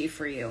energy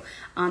for you.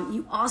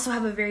 You also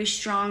have a very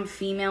strong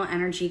female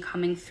energy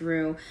coming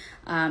through,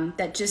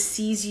 that just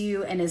sees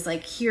you and is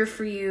like here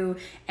for you,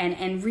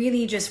 and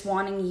really just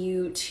wanting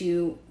you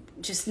to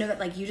just know that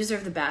like you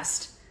deserve the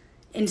best.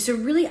 And so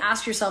really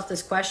ask yourself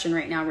this question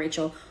right now,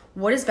 Rachel,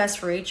 what is best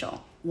for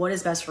Rachel? What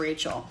is best for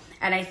Rachel?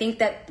 And I think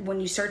that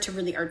when you start to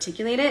really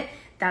articulate it,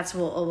 that's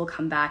what it will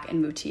come back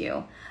and move to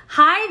you.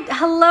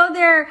 Hello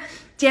there,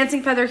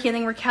 Dancing Feather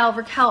Healing Raquel.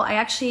 Raquel, I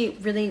actually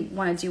really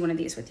want to do one of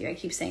these with you. I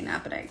keep saying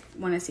that, but I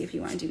want to see if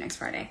you want to do next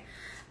Friday.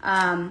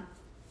 I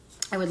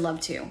would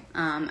love to.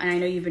 And I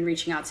know you've been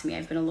reaching out to me.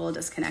 I've been a little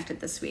disconnected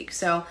this week.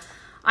 So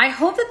I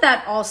hope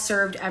that all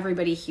served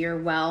everybody here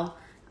well.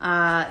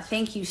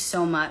 Thank you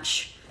so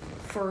much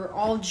for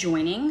all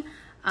joining.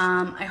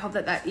 I hope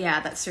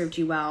that served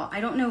you well. I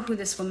don't know who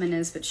this woman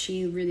is, but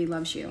she really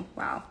loves you.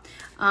 Wow.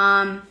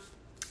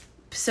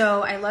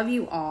 So I love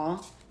you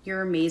all.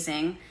 You're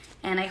amazing.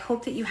 And I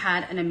hope that you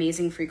had an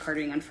amazing free card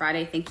reading on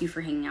Friday. Thank you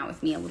for hanging out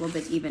with me a little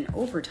bit, even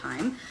over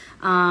time.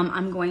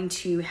 I'm going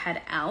to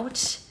head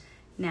out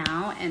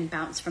now and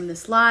bounce from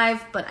this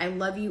live, but I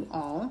love you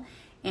all.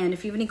 And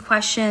if you have any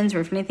questions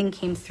or if anything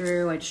came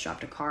through, I just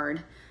dropped a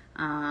card.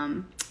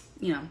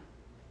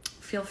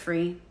 Feel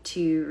free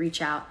to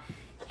reach out,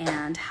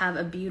 and have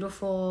a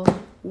beautiful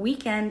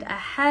weekend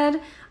ahead.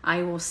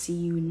 I will see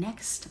you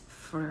next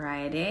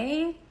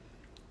Friday.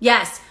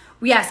 Yes.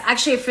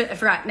 Actually, I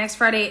forgot. Next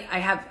Friday,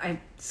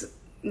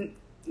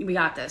 we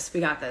got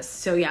this.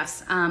 So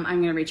yes, I'm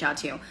going to reach out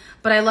to you.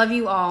 But I love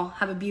you all.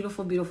 Have a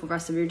beautiful, beautiful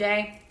rest of your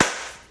day.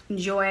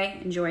 Enjoy,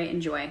 enjoy,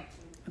 enjoy.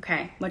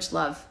 Okay, much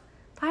love.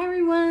 Bye,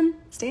 everyone.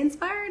 Stay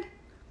inspired.